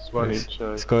 One each.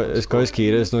 It's cause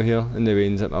Kira's not here and the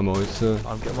rain's at my mouth, so...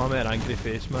 I'm getting my man angry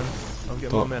face, man. I'm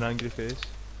getting my man angry face.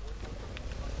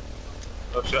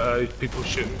 Oh shit, people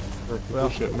shooting. People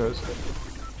shooting at us.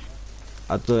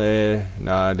 I don't,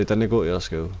 nah, they didn't go to your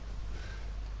school.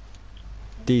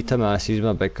 D. Tomasi's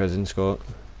my big cousin Scott.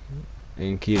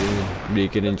 And Kieran,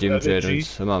 Regan and James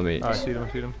Edwards are my mates. I see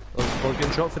them, We're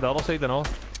getting shot for the other side now.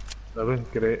 That was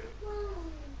great.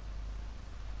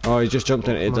 Oh, he just jumped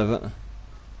into the divot.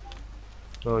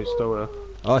 Oh, he's still there.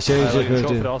 Oh, see, he's just moved shot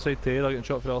for the to... other side too, they're getting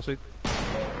shot for the other side.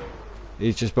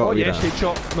 He's just bought Oh a wee yes, rat.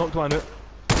 headshot, knocked one out.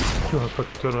 I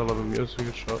put 211 meters, so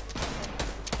good shot.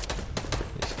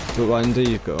 Got one, do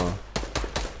you've got...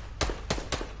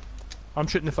 I'm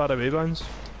shooting the far away ones.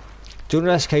 Do you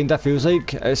know what this kinda feels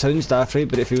like? It sounds daft right,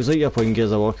 but it feels like you're playing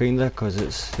Gears of War kinda, cause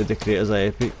it's the creators of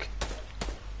Epic.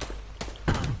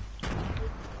 What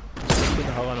the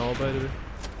hell I know, by the way.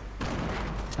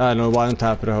 I know, one on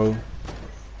top of the hill.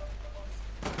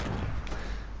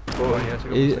 Oh yes, I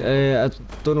got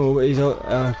I don't know, he's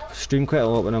stream quite a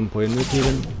lot when I'm playing with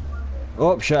Kieran.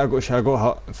 Oh shit, I got hit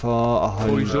for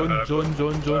 100. Boy, zone. I got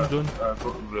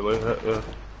really hit, yeah.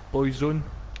 Boy, zone.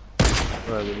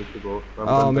 I need to go.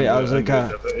 Oh mate, I was like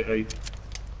Aye.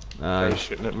 Aye. He's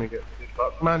shooting at me, get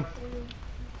fuck, man.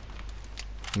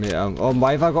 Mate,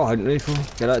 why have I got a hunting rifle?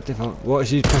 Get that to fuck. What is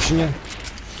he pushing you?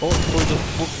 Oh,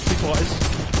 people at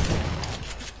us.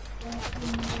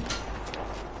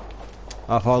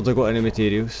 I've hardly got any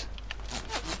materials.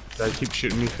 They keep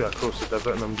shooting me through across the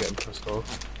divot and I'm getting pissed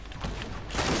off.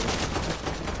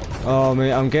 Oh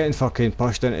mate, I'm getting fucking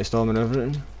pushed into storm and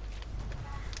everything.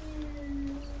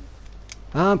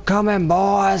 I'm coming,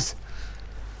 boys!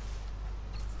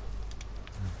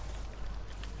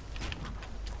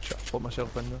 Shit, I put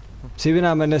myself in there. See, when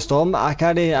I'm in the storm, I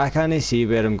can't see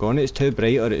where I'm going. It's too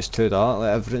bright or it's too dark.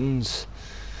 Like everything's.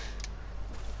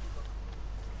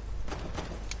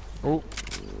 Oh,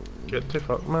 Get the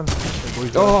fuck, man.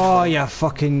 Oh, you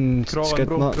fucking crawl in, skid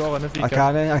bro, mark. crawl in if you I can.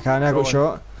 can't, I Crawl got in.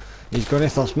 shot. He's gonna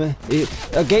thrust me.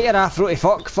 Get your afro to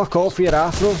fuck off with your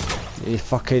afro. You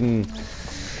fucking.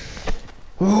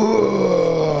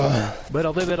 Where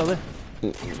are they?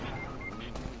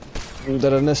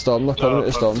 They're in the storm, they're coming to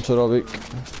the storm, so they're all weak.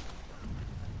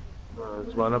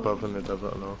 There's one above in the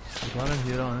divot now. There's one in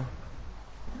here, aye.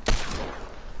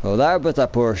 Well, that was a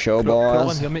poor show, Crawl in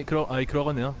boys. here, mate, crawl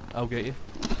in there. I'll get you.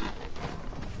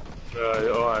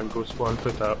 Oh, and go spawn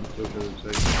for that and go to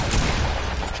the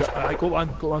side. Shit, aye, go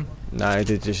on. Nah,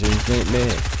 did you see?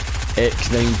 Mate,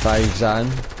 X95 Zan.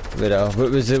 What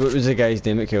was the guy's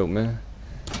name that killed me?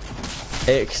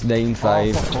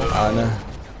 X95 Anna.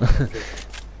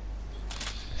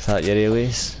 Is that your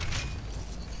alias?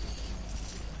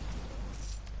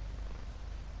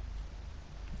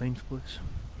 Ninth place.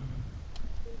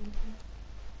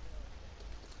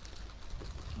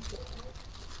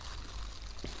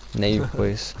 Ninth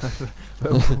place.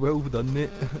 Well done, mate.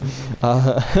 9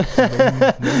 Uh, is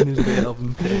better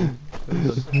than 10.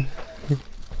 Well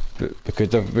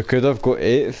done. we could have got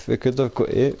 8th. We could have got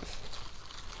 8th.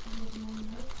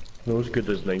 Not as good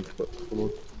as 9th, but come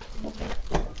on.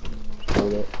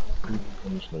 Hold up.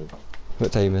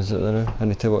 What time is it then? I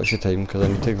need to watch the time because I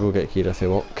need to go get Kira for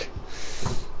work.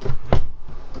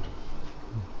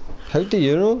 How do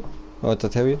you know? Oh, did I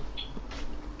tell you?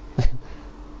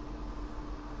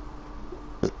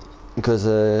 Because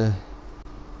I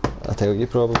tell you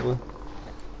probably.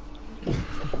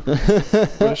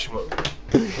 Where's she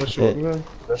working then?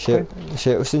 This time?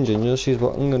 Shettleston Junior, she's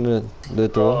working on the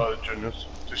door. Oh, Juniors.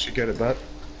 Did she get it back?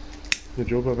 The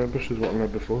job, I remember she was working there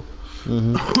before.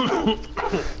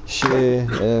 She,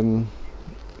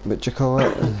 what do you call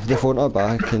it? They phoned her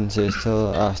back and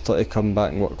asked her to come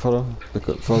back and work for them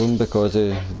because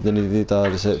they needed a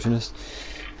receptionist.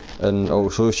 And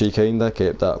also she kinda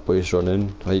kept that place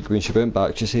running. Like when she went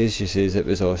back, she says it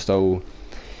was all still.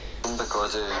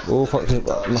 Oh fuck!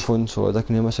 My phone's sorry, I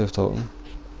can hear myself talking.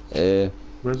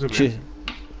 Where's it? She,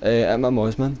 at my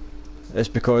mom's, man. It's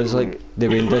because like the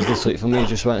Wayne doesn't sleep for me. He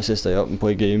just wants to stay up and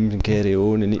play games and carry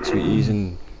on and eat sweeties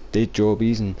and do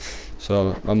jobbies and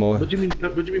so my mom. What do you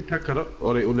mean pick her up?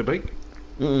 Alright, on the bike?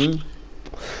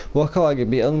 Walk a like a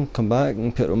beat her and come back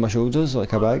and put her on my shoulders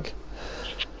like a bag.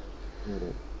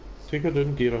 Take her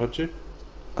down, gear her, had you?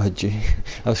 Had you?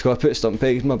 I was going to put stump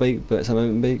pegs on my bike, but it's a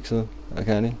mountain bike, so I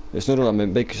can't. It's not really a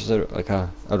mountain bike, it's just like a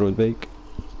road bike.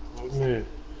 Wouldn't you?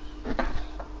 I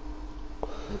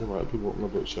don't want to be walking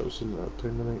about Shelton that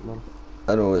time of night, man.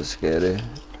 I know it's scary.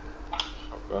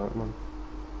 Fuck that, man.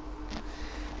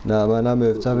 Nah, man, I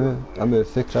moved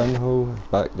for Cranhall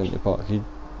back down to Parkhead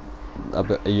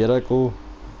about a year ago.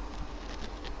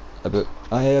 About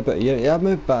a year. Yeah,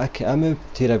 I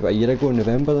moved here about a year ago in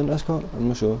November, didn't I, Scott? I'm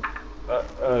not sure.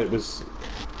 It was.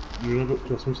 You know about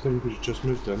Christmas time because you just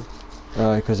moved in.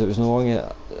 Because it was no long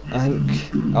yet. I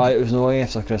think. It was no long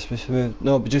after Christmas we moved.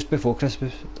 No, but just before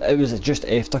Christmas. It was just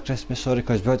after Christmas, sorry,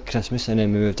 because we had Christmas and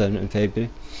then we moved in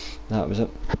February. That was it.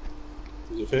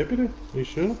 Was it February? Are you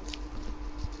sure?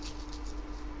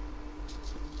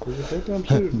 Was it February? I'm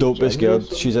sure. Don't be scared,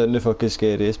 she's in the fucking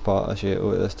scariest part of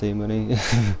Shettle at this time,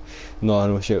 innit? No, I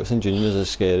know Shettleston Juniors is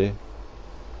scary.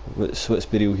 Let's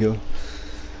be real here.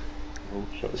 Oh,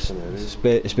 shut some areas.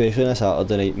 Especially on a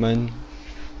Saturday night, man.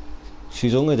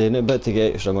 She's only doing it a bit to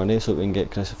get extra money so we can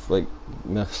get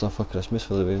more stuff for Christmas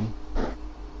for the wedding.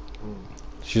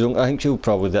 I think she'll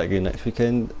probably do it again next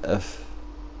weekend if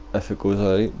it goes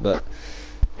alright, but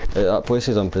that place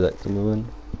is unpredictable, man.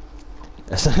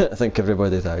 I think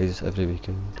everybody dies every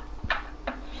weekend.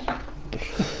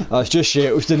 It's just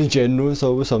Shettleston in general, it's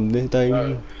always somebody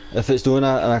dying. If it's doing in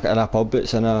a pub,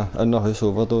 it's in a house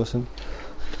overdosing.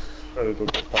 I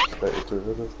don't get past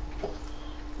 32, is it?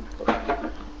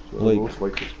 Like- Most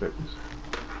life expectancy.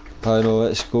 I know,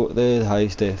 it's got the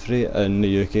highest death rate in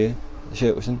the UK,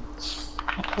 Shettleston.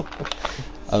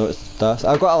 I know it's daft.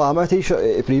 I got a Llama t-shirt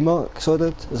at the Primark, so I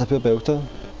did, as a pure belter.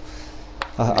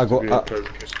 I to be a got. proud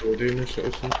custodian or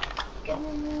citizen.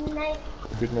 Good night.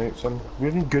 Good night, son. We're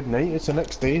in good night, it's the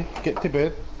next day. Get to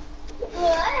bed.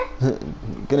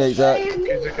 Good night, Zach.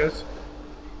 Here's a kiss.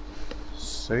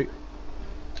 Sight.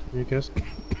 You kiss.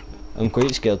 I'm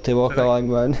quite scared to walk along,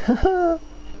 man.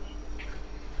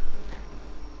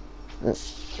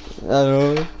 I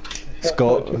know.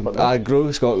 Scott going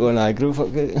aggro,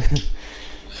 fuck it.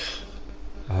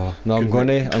 Oh, no, I'm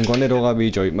gonna roll a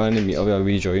wee joint, man, and meet up with a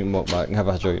wee joint and walk back and have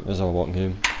a joint as I'm walking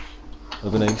home.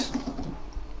 That'll be nice.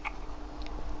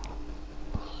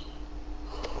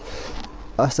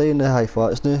 I stay in the high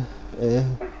flats now.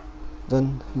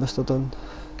 Done, Mr. Dunn.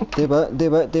 Do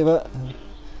it.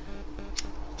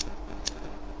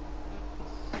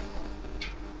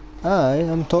 Aye,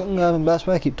 I'm talking, that's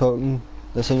why I keep talking.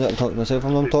 The sounds like I'm talking to myself,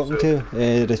 I'm talking to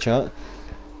the chat.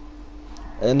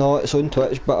 No, it's on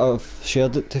Twitch, but I've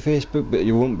shared it to Facebook, but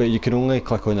you can only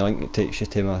click on the link, it takes you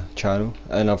to my channel,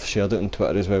 and I've shared it on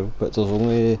Twitter as well, but there's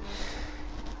only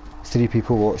 3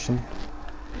 people watching.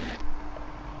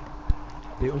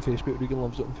 Date on Facebook, Regan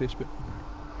loves it on Facebook.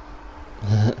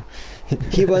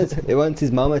 he wants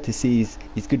his mama to see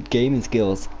his good gaming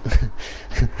skills.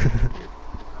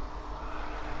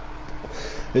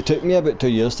 It took me about 2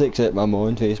 years to accept my mom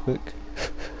on Facebook.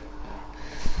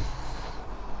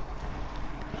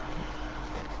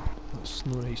 That's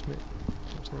no nice, mate.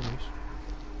 That's not nice.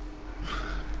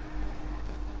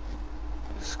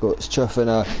 Scott's chuffing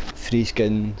a free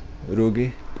skin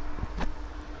rogie.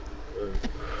 I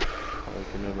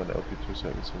can never help you 2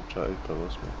 seconds and try to pillow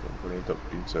smoke. I'm going to end up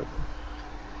being sick.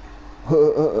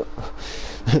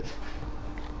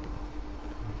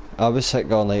 I was sick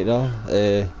all night though.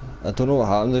 I don't know what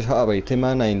happened, I just had a waiting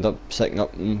man, I ended up sitting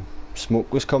up and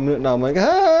smoke was coming out and I'm like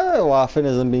laughing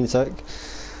as I'm being sick.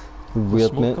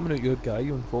 Weird, smoke mate. coming out your guy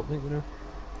on Fortnite, you know?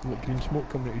 What green smoke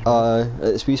coming out his mouth?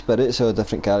 It's wee spirits, so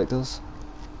different characters.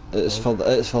 It's for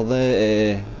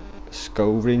the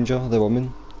Skull Ranger, the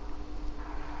woman.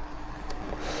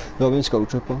 The woman Skull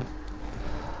Trooper.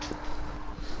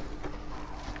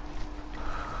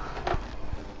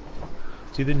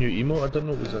 See the new emote? I don't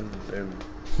know it was in.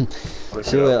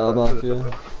 See you later, Matthew.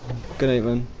 Good night,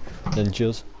 man. And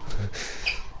cheers.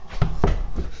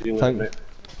 See you later, mate.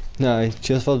 Nah,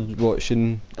 cheers for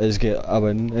watching us get a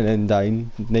win and then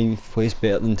dying. 9th place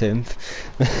better than 10th.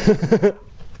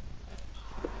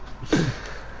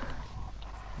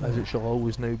 As it shall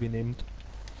always now be named.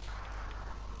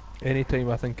 Anytime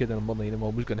I think of the number 9, I'm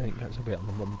always going to think that's a better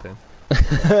number than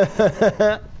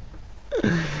 10.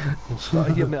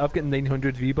 Here, mate, I've got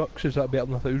 900 V-Bucks, is that better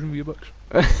than 1,000 V-Bucks?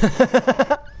 I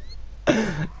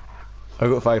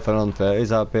got 530, is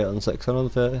that better than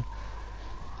 630?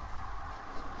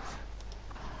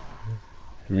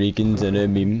 Regan's in a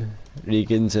meme.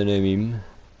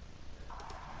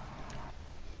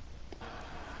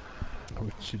 I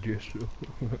would suggest so.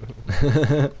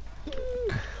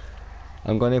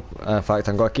 I'm gonna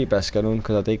keep this skin on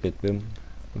because I did good boom.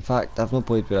 In fact, I've not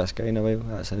played with this guy in a while.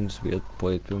 That sounds weird,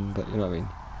 played with him, but you know what I mean.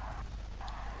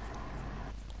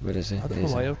 Where is he? I don't know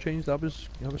why I've changed. I was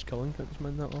killing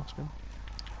Kingsman that last game.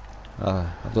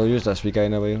 I've not used this wee guy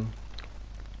in a while.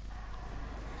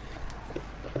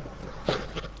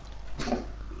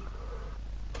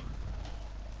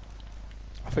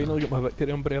 I finally got my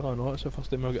victory umbrella. I know it's the first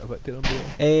time I got a victory umbrella.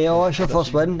 That's your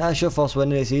first win. That's your first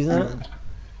win of the season, isn't it?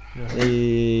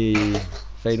 Yeah.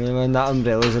 Finally, man. That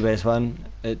umbrella's the best one.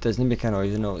 It doesn't make a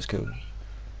noise and all. It's cool.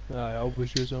 I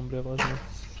always use umbrellas now.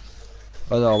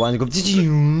 Other ones go.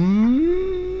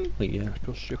 Like yeah. It's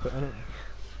pure stupid, innit?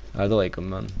 I don't like them,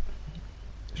 man.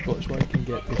 Scots one can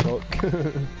get to talk.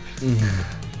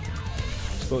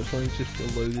 Scots one's just too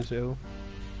loud as hell.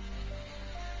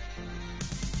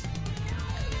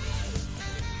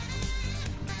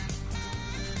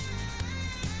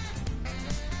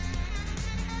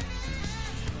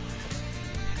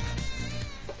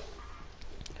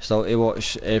 Still to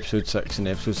watch episode 6 and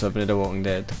episode 7 of The Walking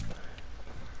Dead.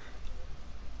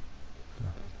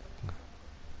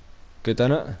 Good,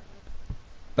 innit?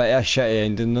 Bit of a shitty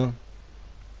ending though.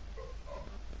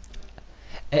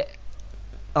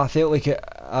 I felt like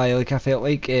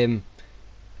it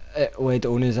went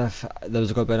on as if there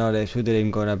was going to be another episode of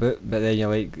them going about, but then you're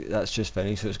like, that's just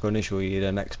finished, so it's going to show you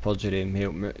the next purge of them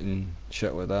helping out and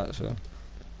shit like that, so.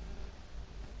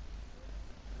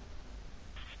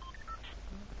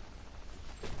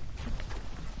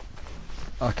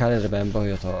 I can't remember who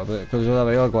you're talking about, because I was a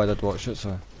while ago I did watch it,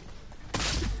 so.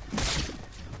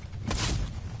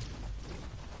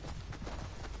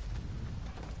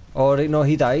 Oh right, no,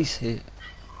 he dies.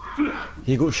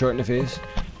 He got shot in the face.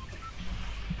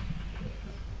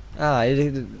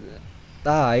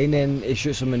 Aye, and then he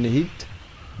shoots him in the head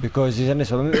because he's in the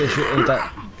swimming pool. He shoots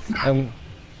that.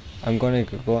 I'm gonna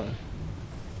go it.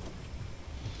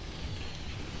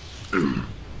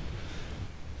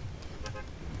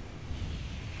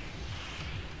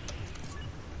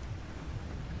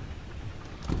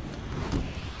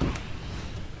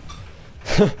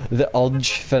 The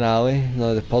Urge finale.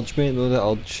 No, the Purge, mate. No, the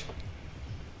Urge.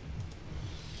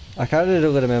 I can't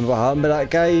really remember what happened, but that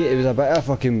guy, he was a bit of a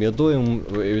fucking weirdo in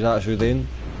what he was actually doing.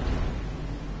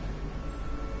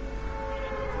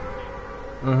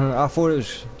 I thought it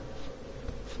was...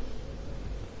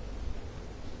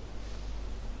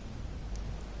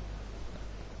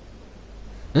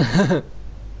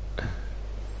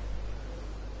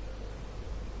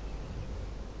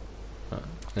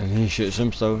 And he shoots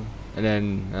him still, and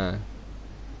then...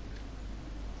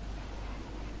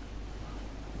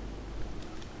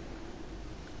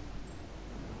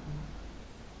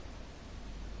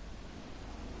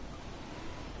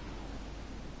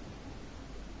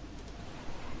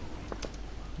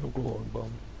 No go long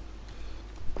bomb.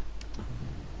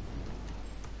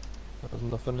 There's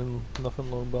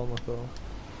nothing long bomb at all.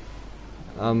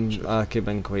 I keep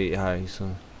in quite high,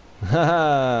 so...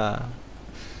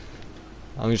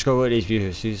 I'm just gonna go to these few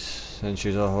houses, since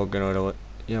she's a hog and all that.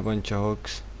 Yeah, a bunch of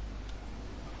hogs.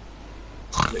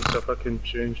 Makes a fucking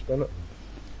change, doesn't it?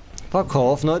 Fuck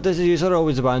off, not this is are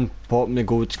always the one popping the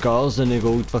gold scars and the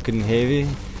gold fucking heavy.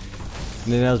 And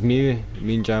then there's me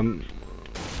and Jam.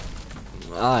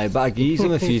 Aye, but I give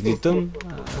them if you need them.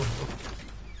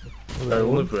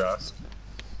 Only if we ask.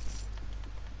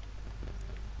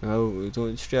 Well, we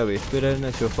don't stray away from it,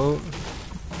 that's your fault.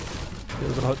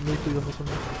 There's a hut nuclear or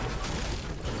something.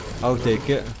 I'll take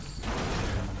it.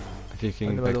 If you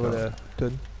In can the pick middle of up. the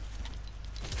tin.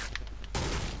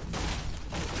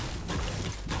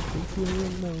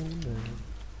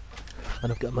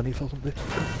 And I've got money for something.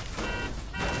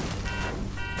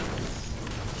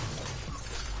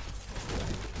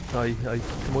 Aye,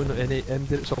 come on, any MD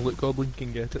that's a loot goblin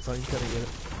can get it, mine can't get it.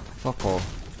 Fuck off.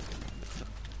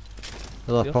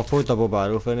 There's a purple double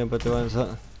barrel for anybody wants it.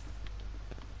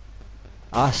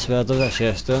 I swear there's a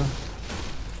chest there.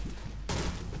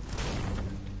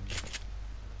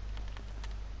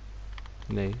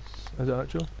 Nice. Is it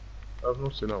actual? I've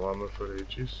not seen a llama for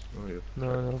ages. Oh, yeah.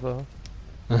 No, never.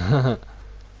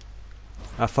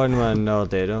 I found one the other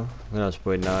day though, when I was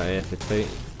playing that effort fight.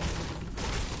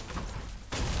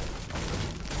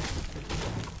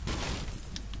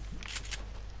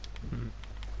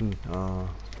 Oh.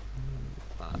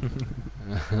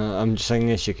 I'm just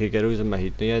singing Shaky Girls in my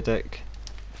head now, you dick.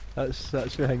 That's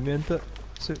the hangman, isn't it?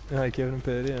 So, aye, Kevin and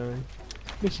Perry, aye.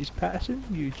 Mrs. Patterson,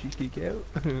 you cheeky girl.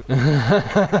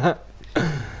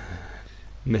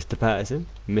 Mr. Patterson,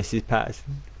 Mrs.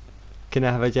 Patterson, can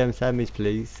I have a jam sandwich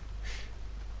please?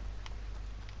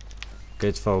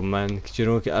 Good film, man, 'cause you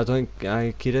know, I don't,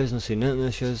 Kira's not seen it in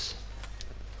the shows.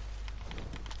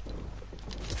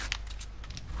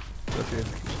 Okay.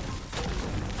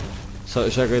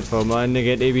 Such a good film, man, they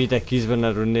get the wee dickies when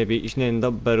they're on the beach and end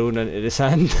up burrowing into the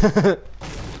sand.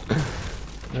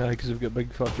 Yeah, because we've got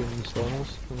big fucking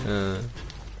stormers. Oh,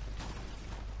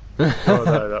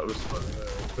 no, that was funny.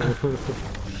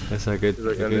 That's a good,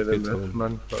 Like, good myth, film.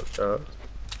 man. Fuck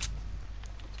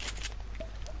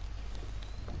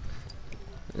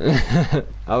that.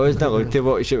 I always not looked to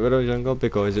watch it when I was younger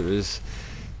because it was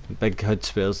big hood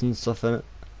swears and stuff in it.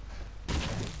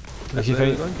 If you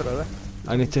find,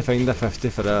 I need to find a 50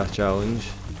 for a challenge.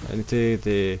 I need to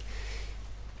do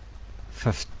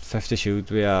 50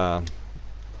 shield with a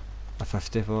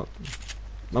 50 for it.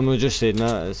 I'm not just saying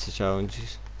that, it's the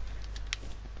challenges.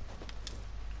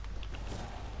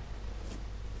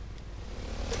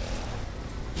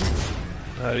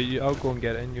 I'll go and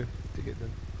get it in you to get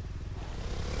them.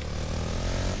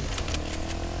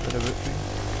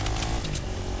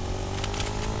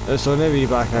 It's on the way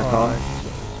back in a car. Aye.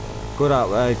 Go that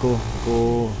way,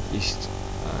 go east.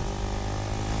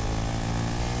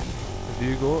 Do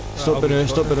you go? Stop it now,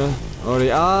 stop it now.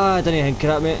 Alright, I didn't think of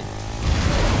that, mate.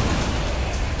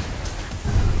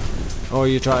 Oh,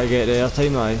 you try to get the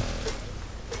airtime, aye.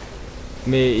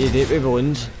 Mate, you do it with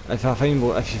balloons. If you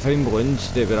find balloons,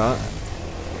 do it with that.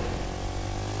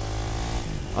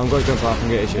 I'm going to jump off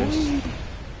and get a chest.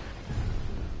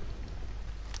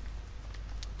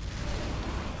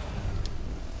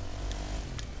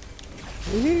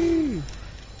 Woohoo!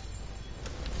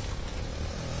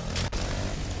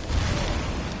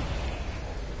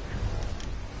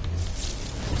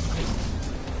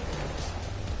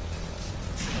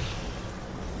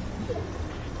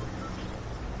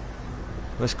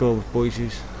 Let's go,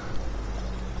 boysies.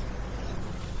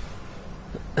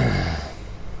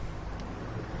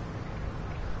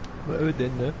 What are we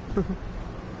doing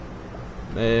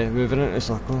now? Moving into the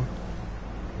circle.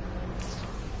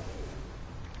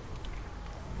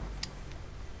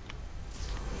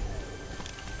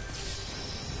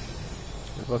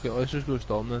 Fuck it, let's just go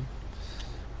storm then.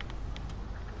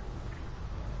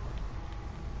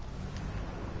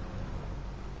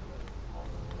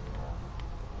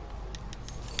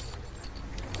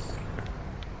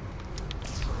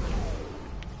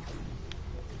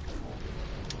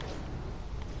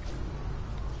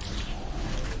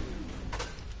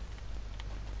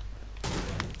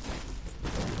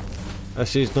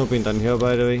 This is not been done here,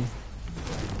 by the way.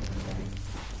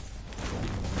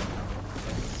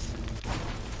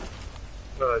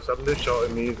 Somebody shot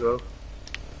at me as well.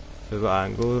 With what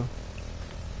angle?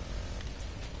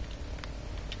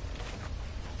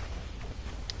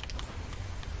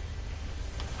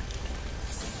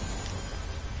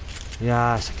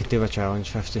 Yes, I can do a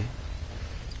challenge 50.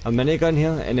 A minigun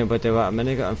here? Anybody want a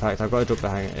minigun? In fact, I've got to drop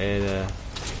behind the...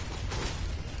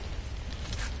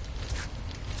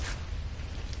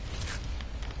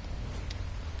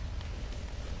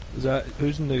 Is that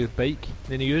who's in the bike?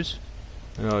 Any use?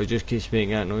 No, it just keeps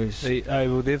making that noise. Right, aye,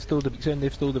 well they've stole the bikes and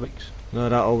they've stole the bikes. No,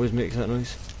 that always makes that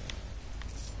noise.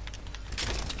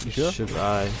 You sure?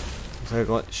 Aye. It's like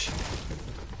a glitch.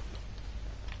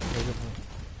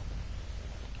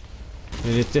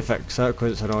 You need to fix that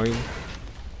because it's annoying.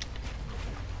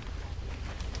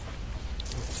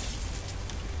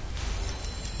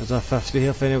 There's a 50 here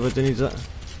if anybody needs it.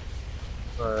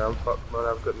 I'm fucked, man,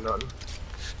 I've got nothing.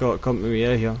 Scott, come to me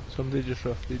here. Somebody just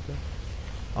rafted there.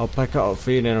 I'll pick it up for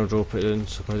you and then I'll drop it in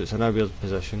because it's in a weird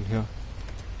position here.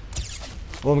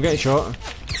 Oh, I'm getting shot.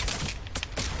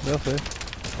 Where for?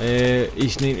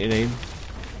 East 99.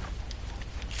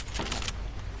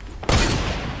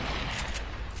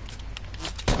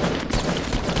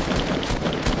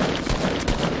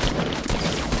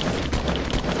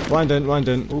 One down, one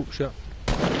down. Oh shit.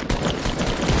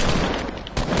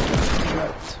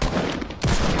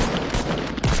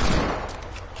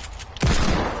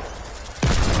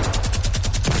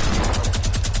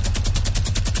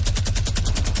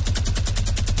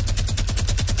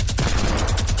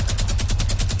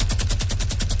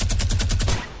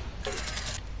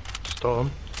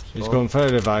 Storm. He's going for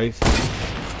a revive.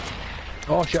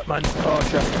 Oh shit, man. Oh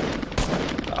shit.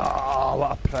 Ah,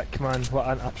 what a prick, man. What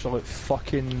an absolute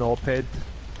fucking knobhead.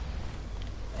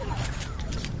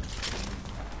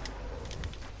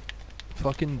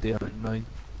 Fucking damn it, man.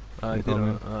 Aye, did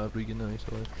Regan, aye,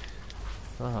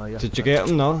 sorry. Yeah. Did you get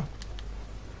him? No.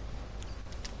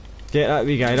 Get that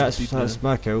wee guy. That's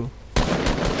my kill.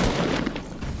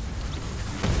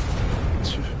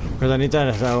 Because I need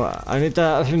that. I need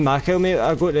that. If my kill, mate,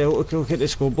 I got the auto kill. Hit the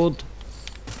scoreboard.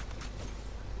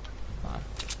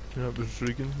 Yeah, it was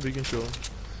Regan shot.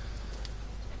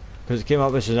 Because it came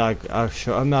up as soon as I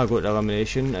shot him, I got the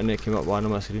elimination, and it came up one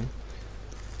on my screen.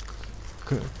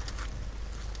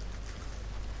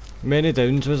 Many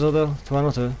downs was there? 1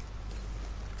 or 2?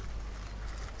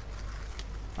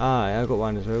 Aye, I got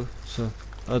one as well, so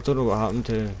I don't know what happened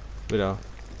to Buddha.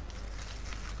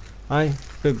 Aye,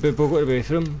 but we've got away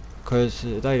from him, because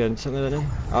it died instantly, didn't it?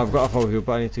 I've got a full heal,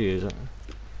 but I need to use it.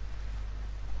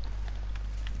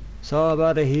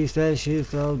 Somebody, he said she's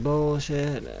still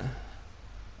bullshit.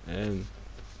 You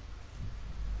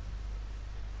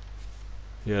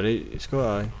alright,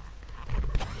 Scott? Aye.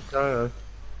 Aye.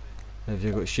 Have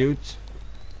you got shields?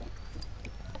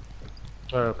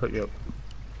 I'll pick you up.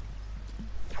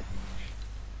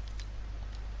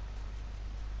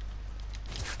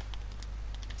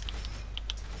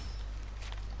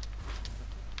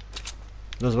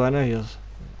 There's one out here,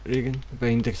 Regan,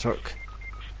 behind the truck.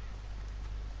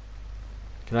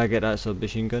 Can I get that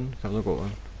submachine gun? I've not got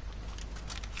one.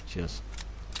 Cheers.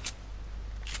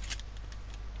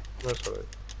 That's alright.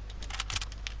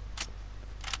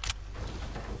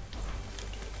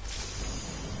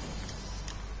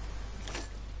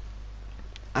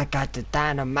 I got the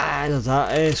dynamite! There's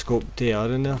that scope TR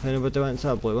in there if anybody wants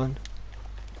that blue one.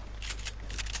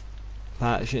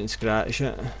 Patch it and scratch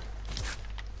it.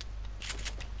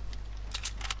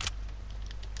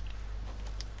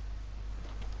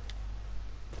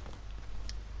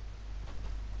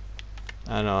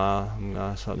 I know, I'm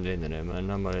gonna something in the room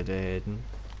and I'm already heading.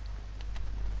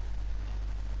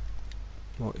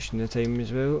 Watching the time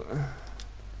as well.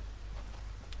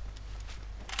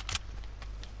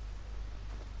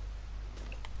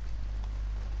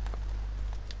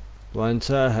 Once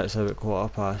it hits about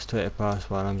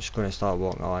 1:15, I'm just gonna start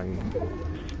walking along.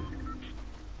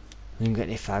 I didn't get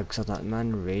any fags or that,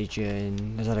 man.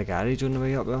 Raging. Is there a garage on the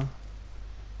way up there?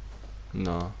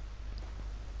 No.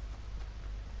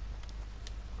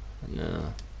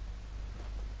 No.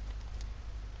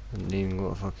 I haven't even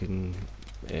got a fucking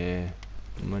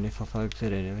money for fags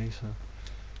there anyway, so.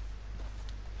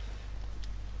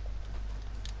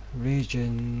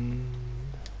 Region.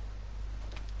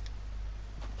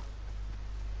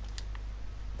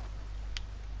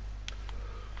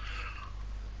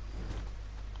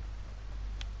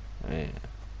 Right.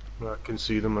 I can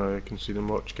see them. I can see them.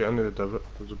 Watch, get into the divot.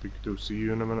 There's a big. They'll see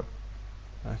you in a minute.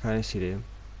 I can't see them.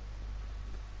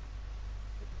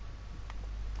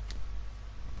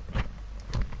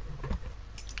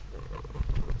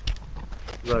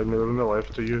 Right, they're on the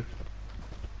left of you.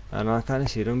 I know I can't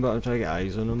see them, but I'm trying to get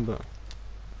eyes on them, but.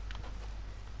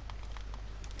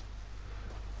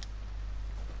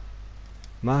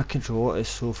 My controller is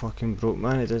so fucking broke,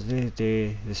 man. It doesn't.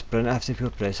 The sprint, I have to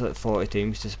press it like 40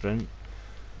 times to sprint.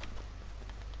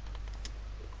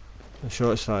 The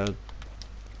shot's fired.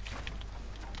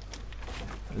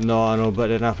 No, I know, but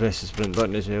then I press the sprint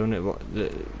button as well, and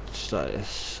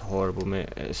it's horrible, mate.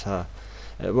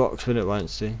 It works when it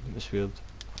wants to. It's weird.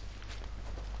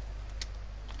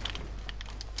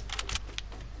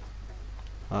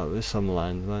 That was some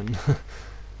land, man.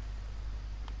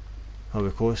 Are we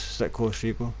close? Stick close,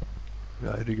 Rico.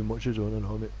 Yeah, Regan watches on and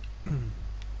on it.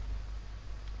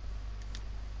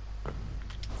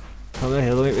 Come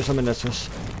here, let me with some in this house.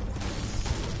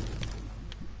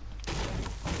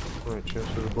 Right, cheers.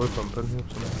 There's a boy pumping here.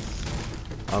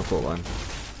 So. I've got one.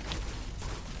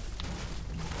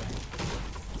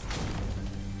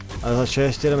 There's a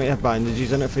chest here, I might have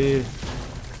bandages in it for you.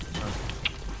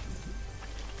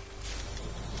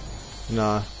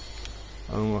 Nah.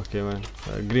 I'm okay, man.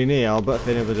 Green AR, but if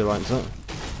anybody wants it.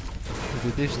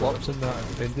 Did they slops in that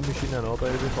vending machine and all, by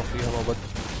the way, for free or what?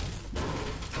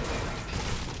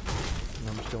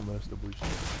 I'm still missed the boys.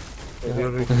 Right, here,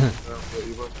 Rick. Yeah,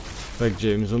 you went. Big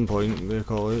James on point with the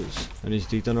call-outs, and he's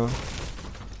deed and all.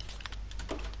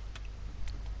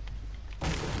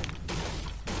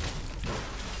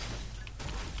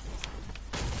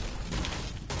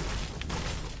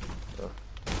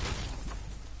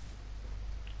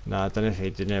 Nah, I don't know if he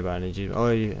didn't have bandages. Oh,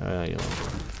 you know.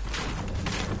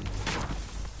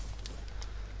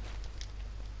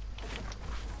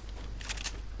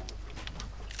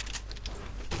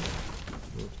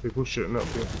 People shooting up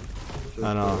here.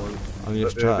 I know. I'm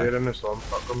just They're trying. in the storm.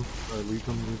 Fuck them. Leave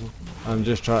them. Leave them. I'm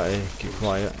just trying to keep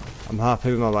quiet. I'm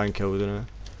happy with my one kill, you know.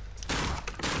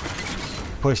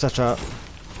 Placed a trap.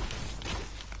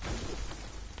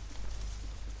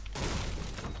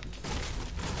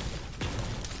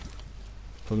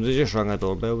 Somebody just rang a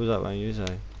doorbell, was that one you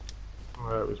say?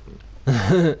 That was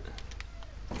me.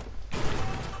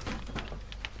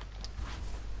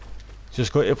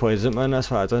 Just got to poison, man, that's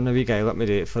what I done. A wee guy let me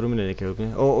do it for him and then he killed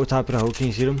me. Oh, top of the hill, can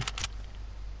you see him?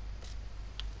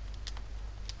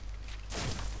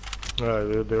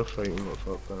 They're fighting. What's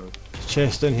up, man?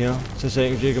 Chest in here. It's a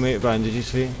second you can make bandages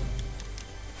for you.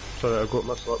 Sorry, I got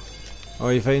my slip. Oh,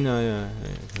 you fine now? Yeah.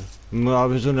 Right, okay. Well, I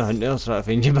was on the hunt there trying to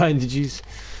find your bandages.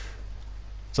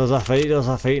 So there's a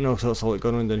fight and all sorts of like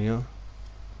going on down here.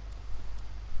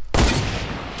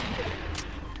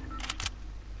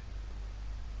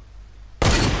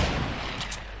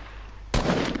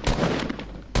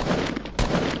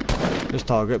 Just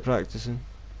target practicing.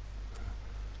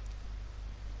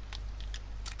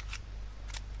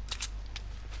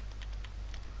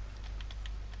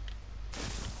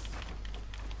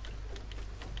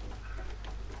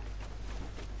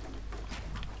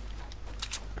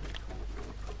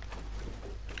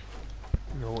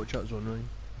 No, what chat's on right?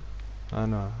 I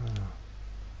know.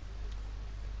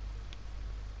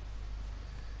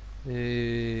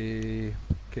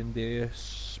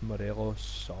 Candeas,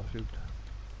 Morelos, Starfield.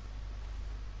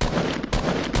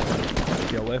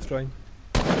 Your left, Ryan.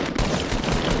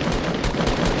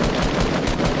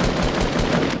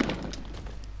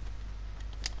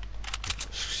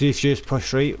 See if you just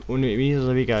push right, only me, there's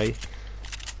a wee guy.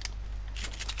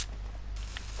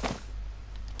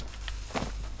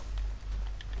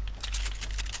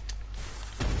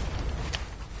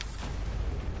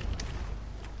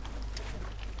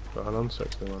 Got an on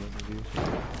 61 in the view.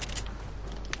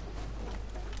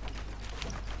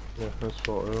 Yeah, that's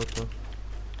 40 odd, man.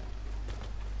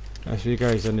 That's wee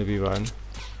guy's in the wee van.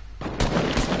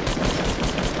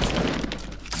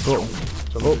 Go.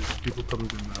 Somebody's people coming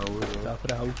down the hill as well.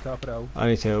 Tap it out. I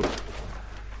need help.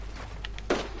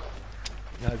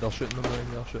 Yeah, they're shooting them,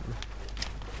 Ryan, they're shooting them.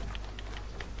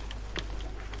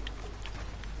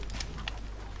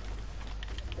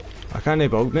 I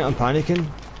can't build, mate, I'm panicking.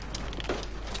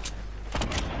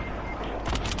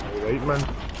 Alright,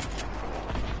 man.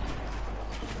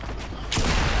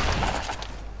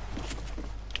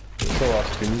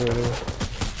 screen there anyway.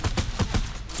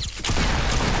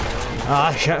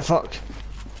 Ah, shit, fuck.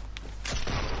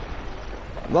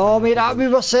 Oh, mate, that we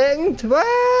were second. What?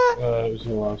 It was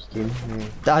the last team.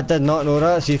 Yeah. I did not know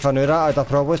that. See, if I knew that, I'd have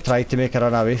probably tried to make her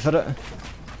run away for it.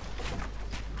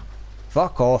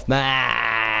 Fuck off,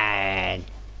 man.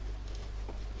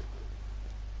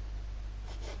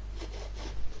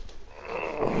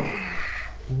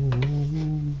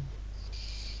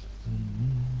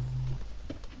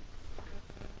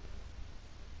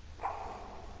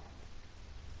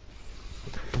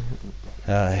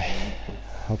 Aye,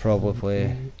 I'll probably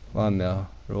play one more,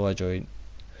 roll a joint,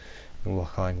 and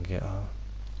work on and get her.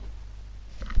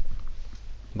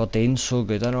 But Dane's so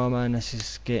good, I know, man. This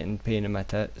is getting pain in my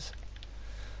tits.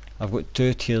 I've got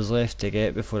 2 tiers left to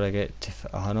get before I get to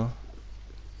 100.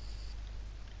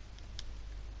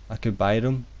 I could buy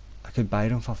them. I could buy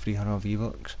them for 300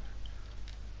 V-Bucks.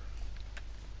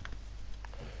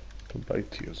 Don't buy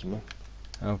tears, man.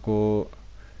 I've got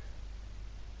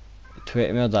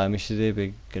 20 more damage today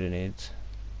with grenades.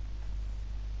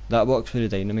 That works with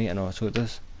the dynamite and also it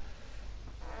does.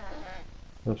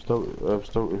 I've still,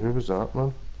 who was that,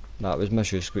 man? That was my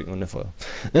shoe squeaking on the floor.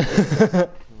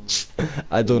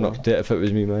 I don't knocked it if it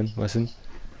was me, man. Listen.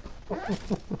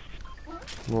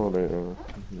 Alright,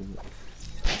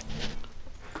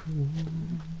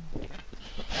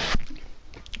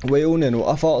 Well, no,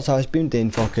 I thought has been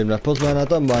doing fucking rippers, man. I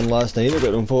done one last night, I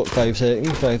got them 45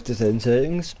 seconds, 5 to 10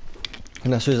 seconds.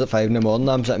 And this was at 5 in the morning,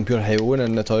 I'm sitting pure howling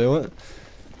in the toilet.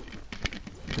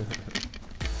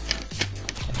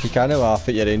 If you can't laugh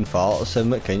at your own fart or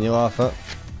something, can you laugh at?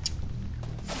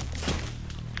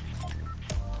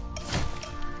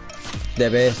 The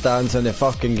best dance in the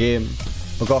fucking game.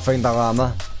 We've got to find a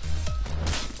llama.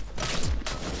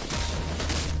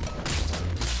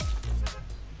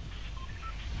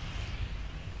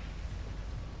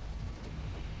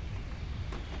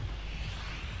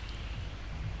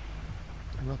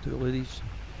 I'm not two ladies.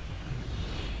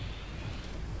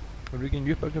 Regan,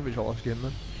 you pick up his last game,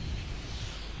 man.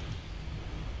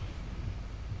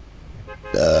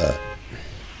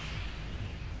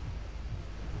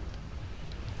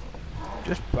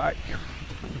 Just back.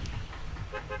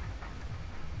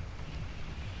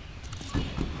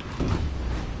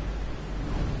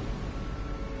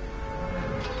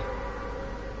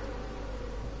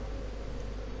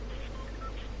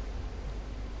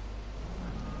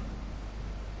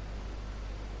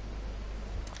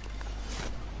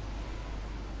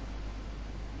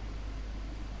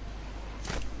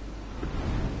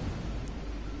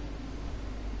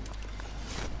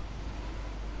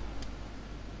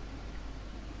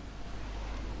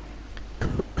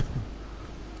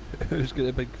 Who's got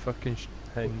a big fucking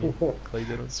hanging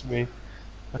glider on? It's me.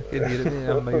 I can hear it, mate.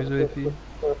 I'm miles away from you.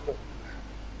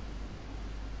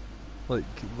 Like,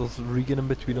 there's Regan in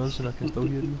between us and I can still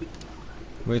hear you.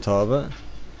 What are you talking about?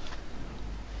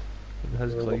 It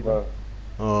has glider.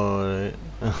 Oh, right.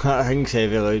 I think it's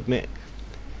heavy loud, mate.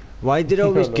 Why did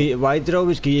always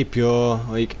give you pure,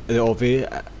 like, the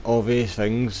obvious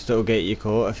things that'll get you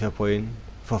caught if you're playing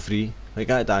for free? Like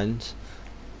that dance.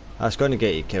 That's gonna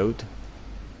get you killed.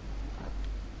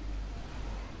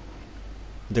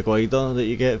 The glider that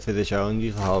you get for the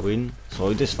challenges for Halloween, it's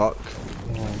loud as fuck.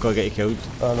 Gotta get you killed.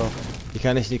 I know. You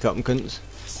can't sneak up and cunts.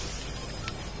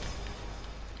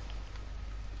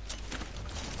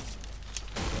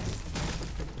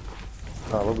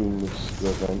 Halloween was, the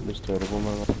event was terrible,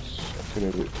 man. I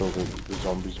couldn't wait till the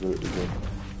zombies were out again.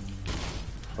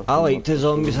 I liked the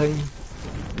zombie thing.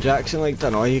 Jackson liked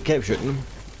it, no, he kept shooting them.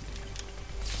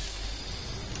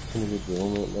 Couldn't be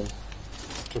dealing with it, man.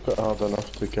 Took it hard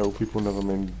enough to kill people, never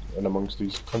mind in amongst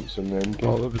these cunts in the end game.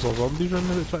 Oh, there was all zombies running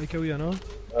that tried to kill you, I know. It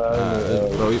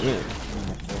was brilliant, mate.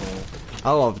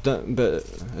 I loved it, but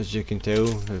as you can tell,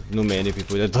 not many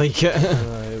people did like it.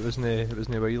 It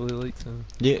wasn't widely liked.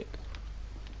 Yeah.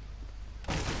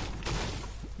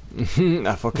 I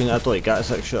don't like that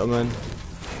 6 shooter, man.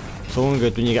 It's only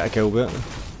good when you get a kill bit.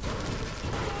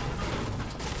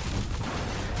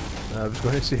 I was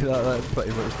going to say that pretty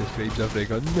much describes every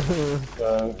gun.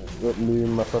 Me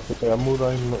and my 50 ammo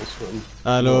rhyme, that's what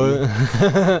I know.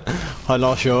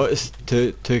 100 shots,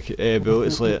 two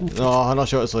bullets later. No, 100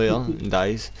 shots later, and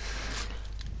dies.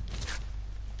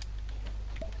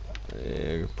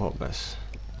 Pop this.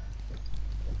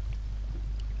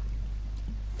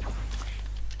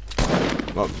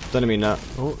 Oh, didn't mean that.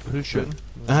 Oh, who's shooting?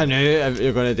 I knew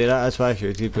you're going to do that, that's why I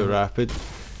shooted, be rapid.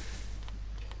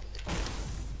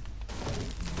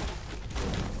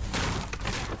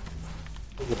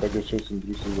 the biggest chase in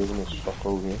Greece is in a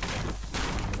circle here.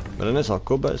 We're in a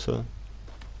circle bit, so...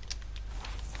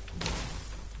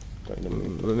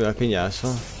 What are you ask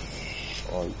for?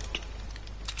 Right.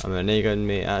 A minigun,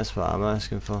 mate, that's what I'm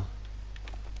asking for.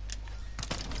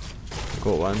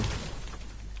 Got one.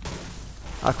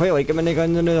 I quite like a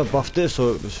minigun, you know, they buffed it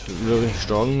so it was really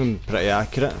strong and pretty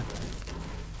accurate.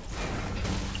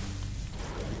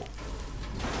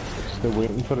 They're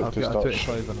waiting for it I've to got a start 25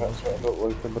 shooting. and That's what I don't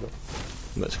like about it.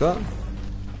 What's got?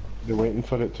 They're waiting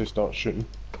for it to start shooting.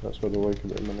 That's what they like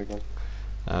about the minigun.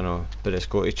 I know, but it's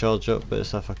got to charge up, but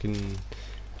it's a fucking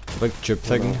big tube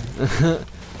thing.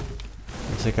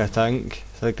 It's like a tank.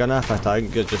 It's like an half a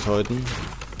tank, you're just holding.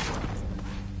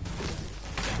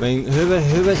 I mean, who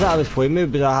was that I was playing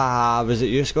with? Was it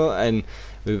you, Scott? And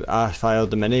I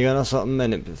fired the minigun or something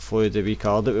and it flew the wee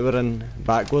car that we were in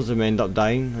backwards and we ended up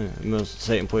dying. And we were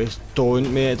second place.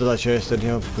 Don't, mate, there's a chest in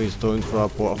here. Please don't throw a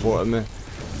pot of water at me.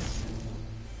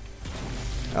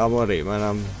 I'm alright,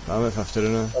 man. I'm at 50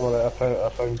 now. I'm alright, I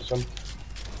found some.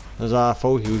 There's a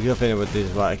full heal here if anybody's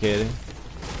back to carry.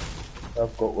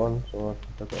 I've got one, so I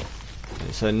can pick it up.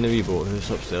 It's in the wee boat house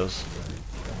upstairs.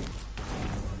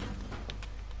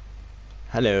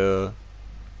 Hello.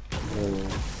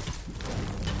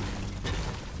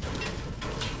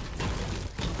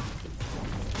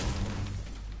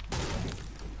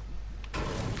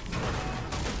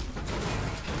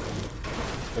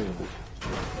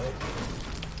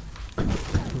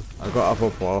 I got a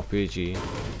purple RPG.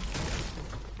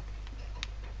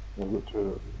 I've got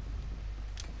two.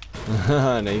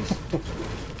 Nice.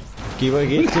 Give a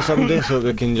gate to somebody so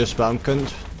we can just spam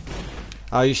cunts.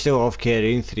 I used to love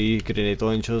carrying 3 grenade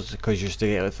launchers because you used to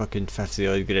get like fucking 50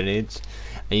 odd grenades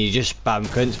and you just spam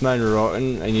cunts, man,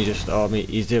 rotten, and you just, oh mate,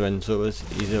 easy win, so it was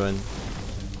easy win.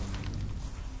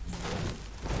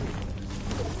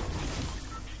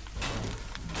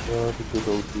 Yeah, because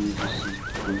I'll do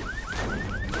this.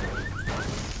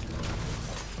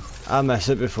 I miss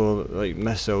it before, like,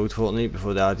 miss the old Fortnite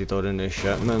before they added all the new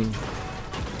shit, man.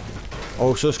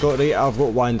 Also, Scott, right, I've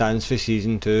got one dance for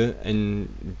season 2,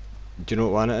 and do you know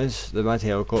what one it is? The mad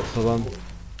helicopter one.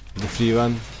 The free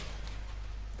one.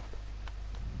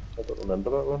 I don't remember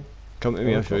that one. Come to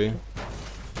me, I'll show you.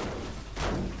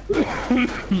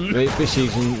 Right, for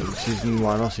season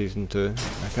 1 or season 2.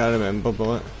 I can't remember,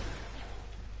 but...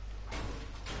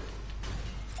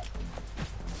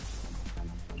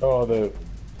 Oh, the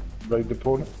ride the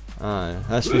pony. Aye,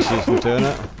 that's for season 2,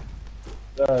 innit?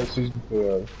 Yeah, season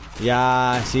 2.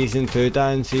 Yeah, season 2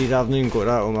 dances. I haven't even got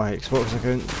that on my Xbox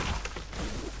account.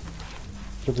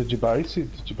 So did you buy? Did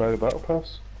you buy the battle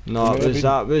pass? No,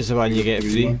 that was the one you get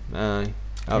free. one. Aye,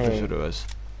 that was what it was.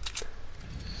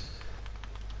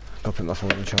 I'll put my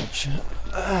phone in charge.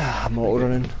 I'm auto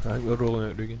running. I think we're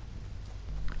rolling out again.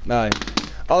 Aye.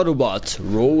 Autobots,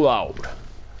 roll out.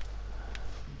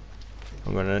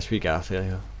 I'm running a speak after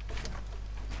here.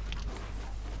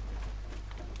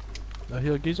 I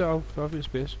hear geezer off your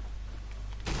space.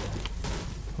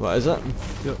 What is it?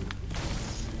 Yep.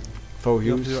 Full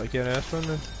You have heals. to do like KNS run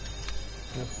then?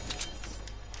 Yeah.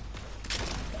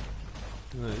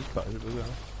 No, he's better with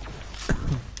that.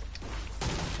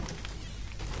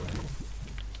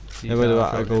 Yeah, we do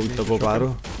a gold double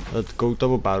barrel. A gold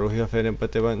double barrel here if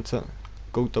anybody wants it.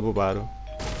 Gold double barrel.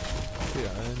 Yeah,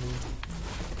 I know.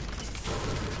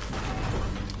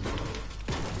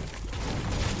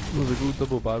 There's a gold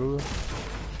double barrel there.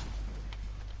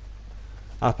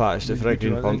 I patched it for a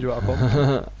green pump. Do you want a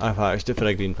pump? I patched it for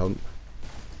a green pump.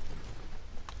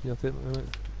 Yeah, take it.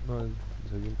 No,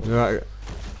 it's a green pump. Right.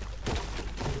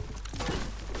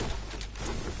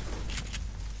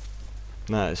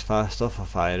 Nah, it's faster for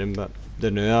firing, but the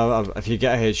new, if you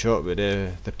get a headshot with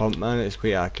the pump, man, it's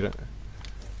quite accurate.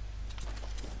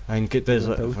 I think it does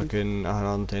like fucking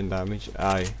 110 damage.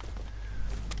 Aye.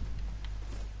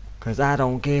 Cause I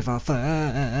don't give a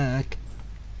fuck.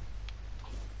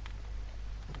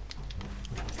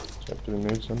 Check the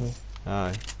grenades in there.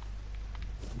 Aye.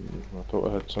 I thought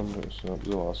I had some, but that was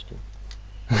the last one.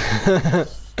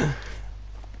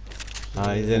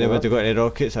 Aye, has anybody got any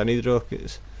rockets? I need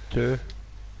rockets. 2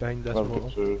 behind this I've motor.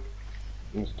 got 2.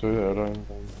 There's 2 there around.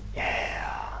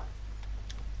 Yeah.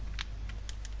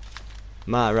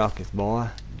 My rockets, boy.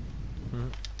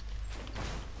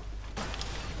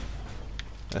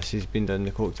 This has been done,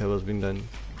 the cocktail has been done.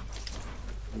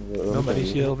 No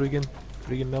minis here, Regan.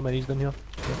 Regan, no minis down here.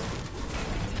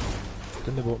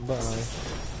 Down the bottom bit, aye.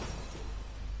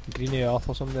 Green AR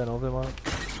or something, over there,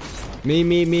 man.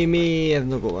 Me, I've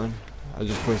not got one. I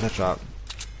just placed a trap.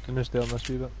 Down the stair on this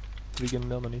wee bit. Regan,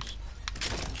 no minis.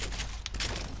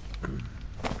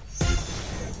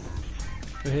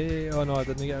 Hey, oh no, I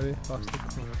didn't get away. Bastard.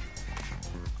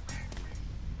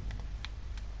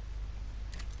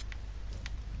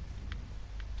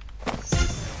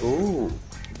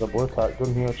 The boy attack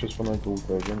down here just when I go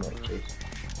begging actually.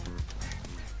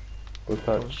 Boy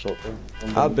attack shotgun.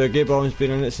 That boogie bomb's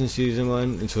been in it since season 1,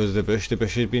 and so has the bush. The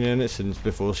bush has been in it since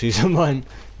before season 1.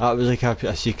 That was like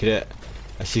a secret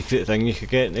thing you could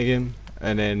get in the game,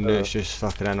 and then now it's just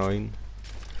fucking annoying.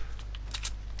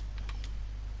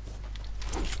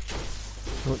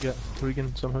 Look at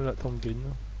Regan, somehow that Tom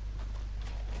Green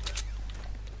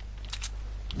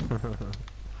though.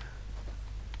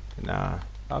 Nah.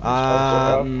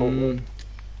 I'm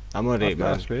I'm alright,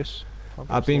 man. Space.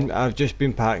 I've just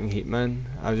been packing heat, man.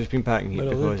 I've just been packing heat Where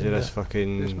are because they? of this Yeah.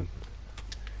 fucking Basement.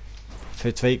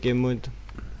 fit fight game mode.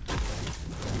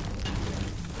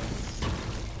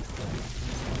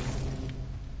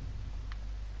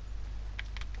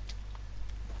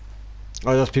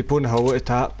 Oh, there's people in the hill at the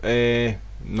tap.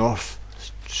 North,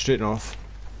 straight north.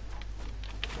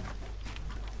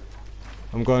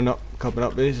 I'm going up, coming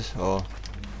up these. Oh,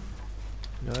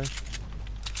 Nice.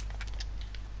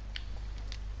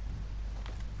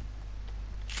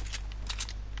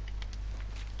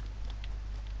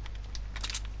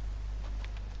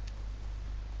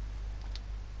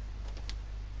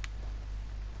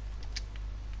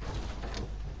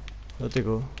 where'd they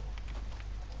go?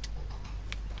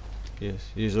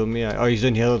 Yes, he's on me. Oh, he's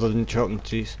in here. Doesn't chop in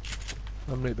trees.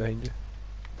 I'm right behind you.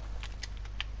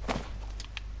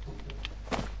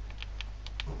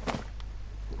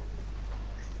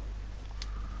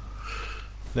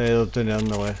 No, they're down there on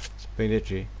the left, behind the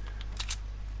tree.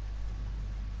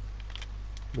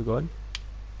 We gone?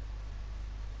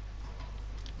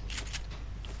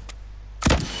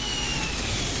 You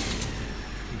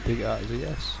take it out as a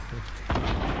yes.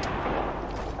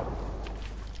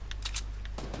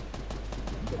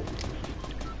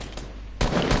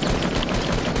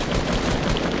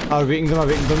 I've beaten them.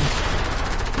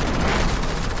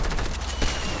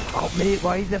 Oh mate,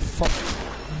 why the fuck?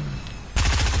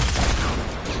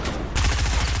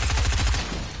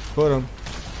 Got him.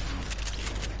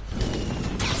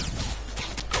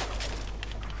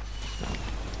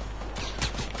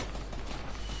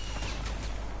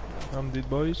 I'm dead,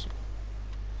 boys.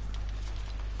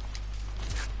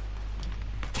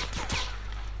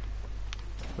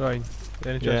 Ryan,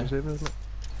 any chance Yeah. of saving us?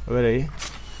 Where are you?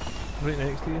 Right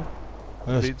next to you.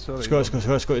 Oh, Raid, sorry. Scott.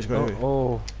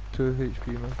 Oh, 2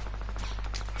 HP, man.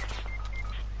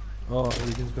 Oh,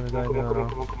 Regan's gonna die now.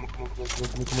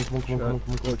 Shit.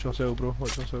 Watch yourself, bro.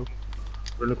 Watch yourself.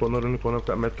 in the corner, I've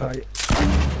got a med kit. Aye.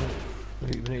 We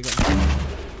need to get him.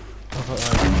 I thought I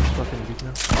was fucking weak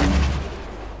now.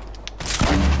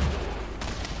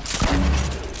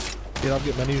 Yeah, I've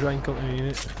got minis, Ryan, come to me,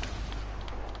 unit.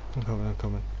 I'm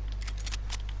coming.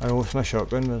 I lost my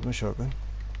shotgun. Where's my shotgun?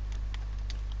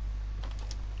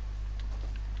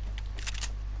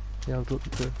 Yeah, I'll drop the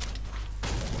 2.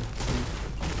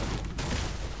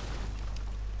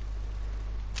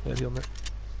 Yeah, heal mate.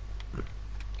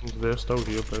 They're still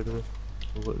here, by the way.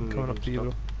 Coming up to you, bro.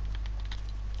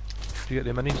 Did you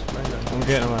get the minis? Ryan? I'm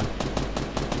getting them, man.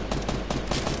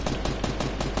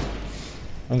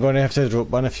 I'm going to have to drop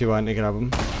one if you want to grab them.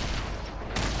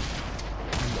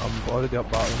 I'm already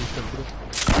up battling these things, bro.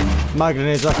 My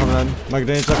grenades are coming in.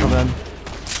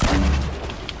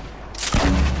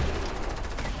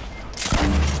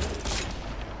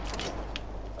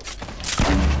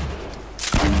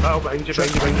 Oh, behind you.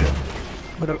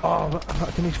 But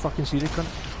I can fucking see the cunt.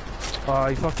 Oh,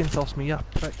 he fucking tossed me, ya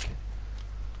prick.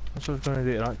 That's what I was gonna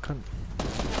do to that cunt.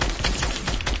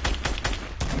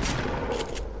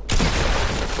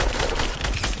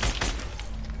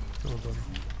 Well done.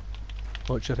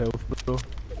 Watch your health, bro.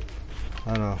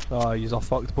 I know. Ah, he's a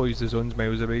fucked, boys. The zone's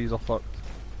miles away. He's a fucked.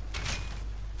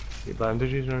 Get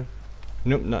bandages, right?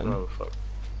 Nope, nothing. Oh, fuck.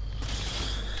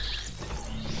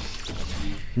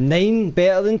 9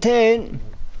 better than 10.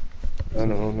 I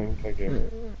know, man. Thank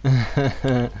you.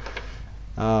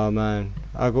 Oh man,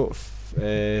 I got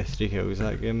 3 kills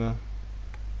that game though.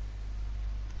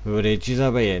 We were ages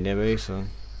away anyway, so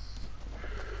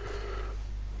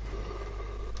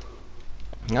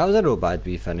that was a real bad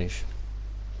wee finish.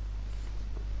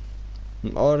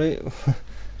 Alright.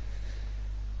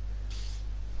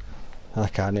 I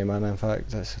can't, man, in fact,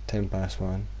 that's 10 past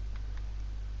 1.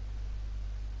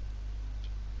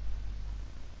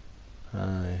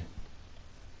 Aye.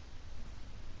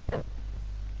 I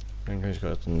think he's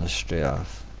got to turn this straight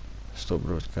off. Stop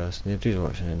broadcasting. Nobody's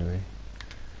watching anyway.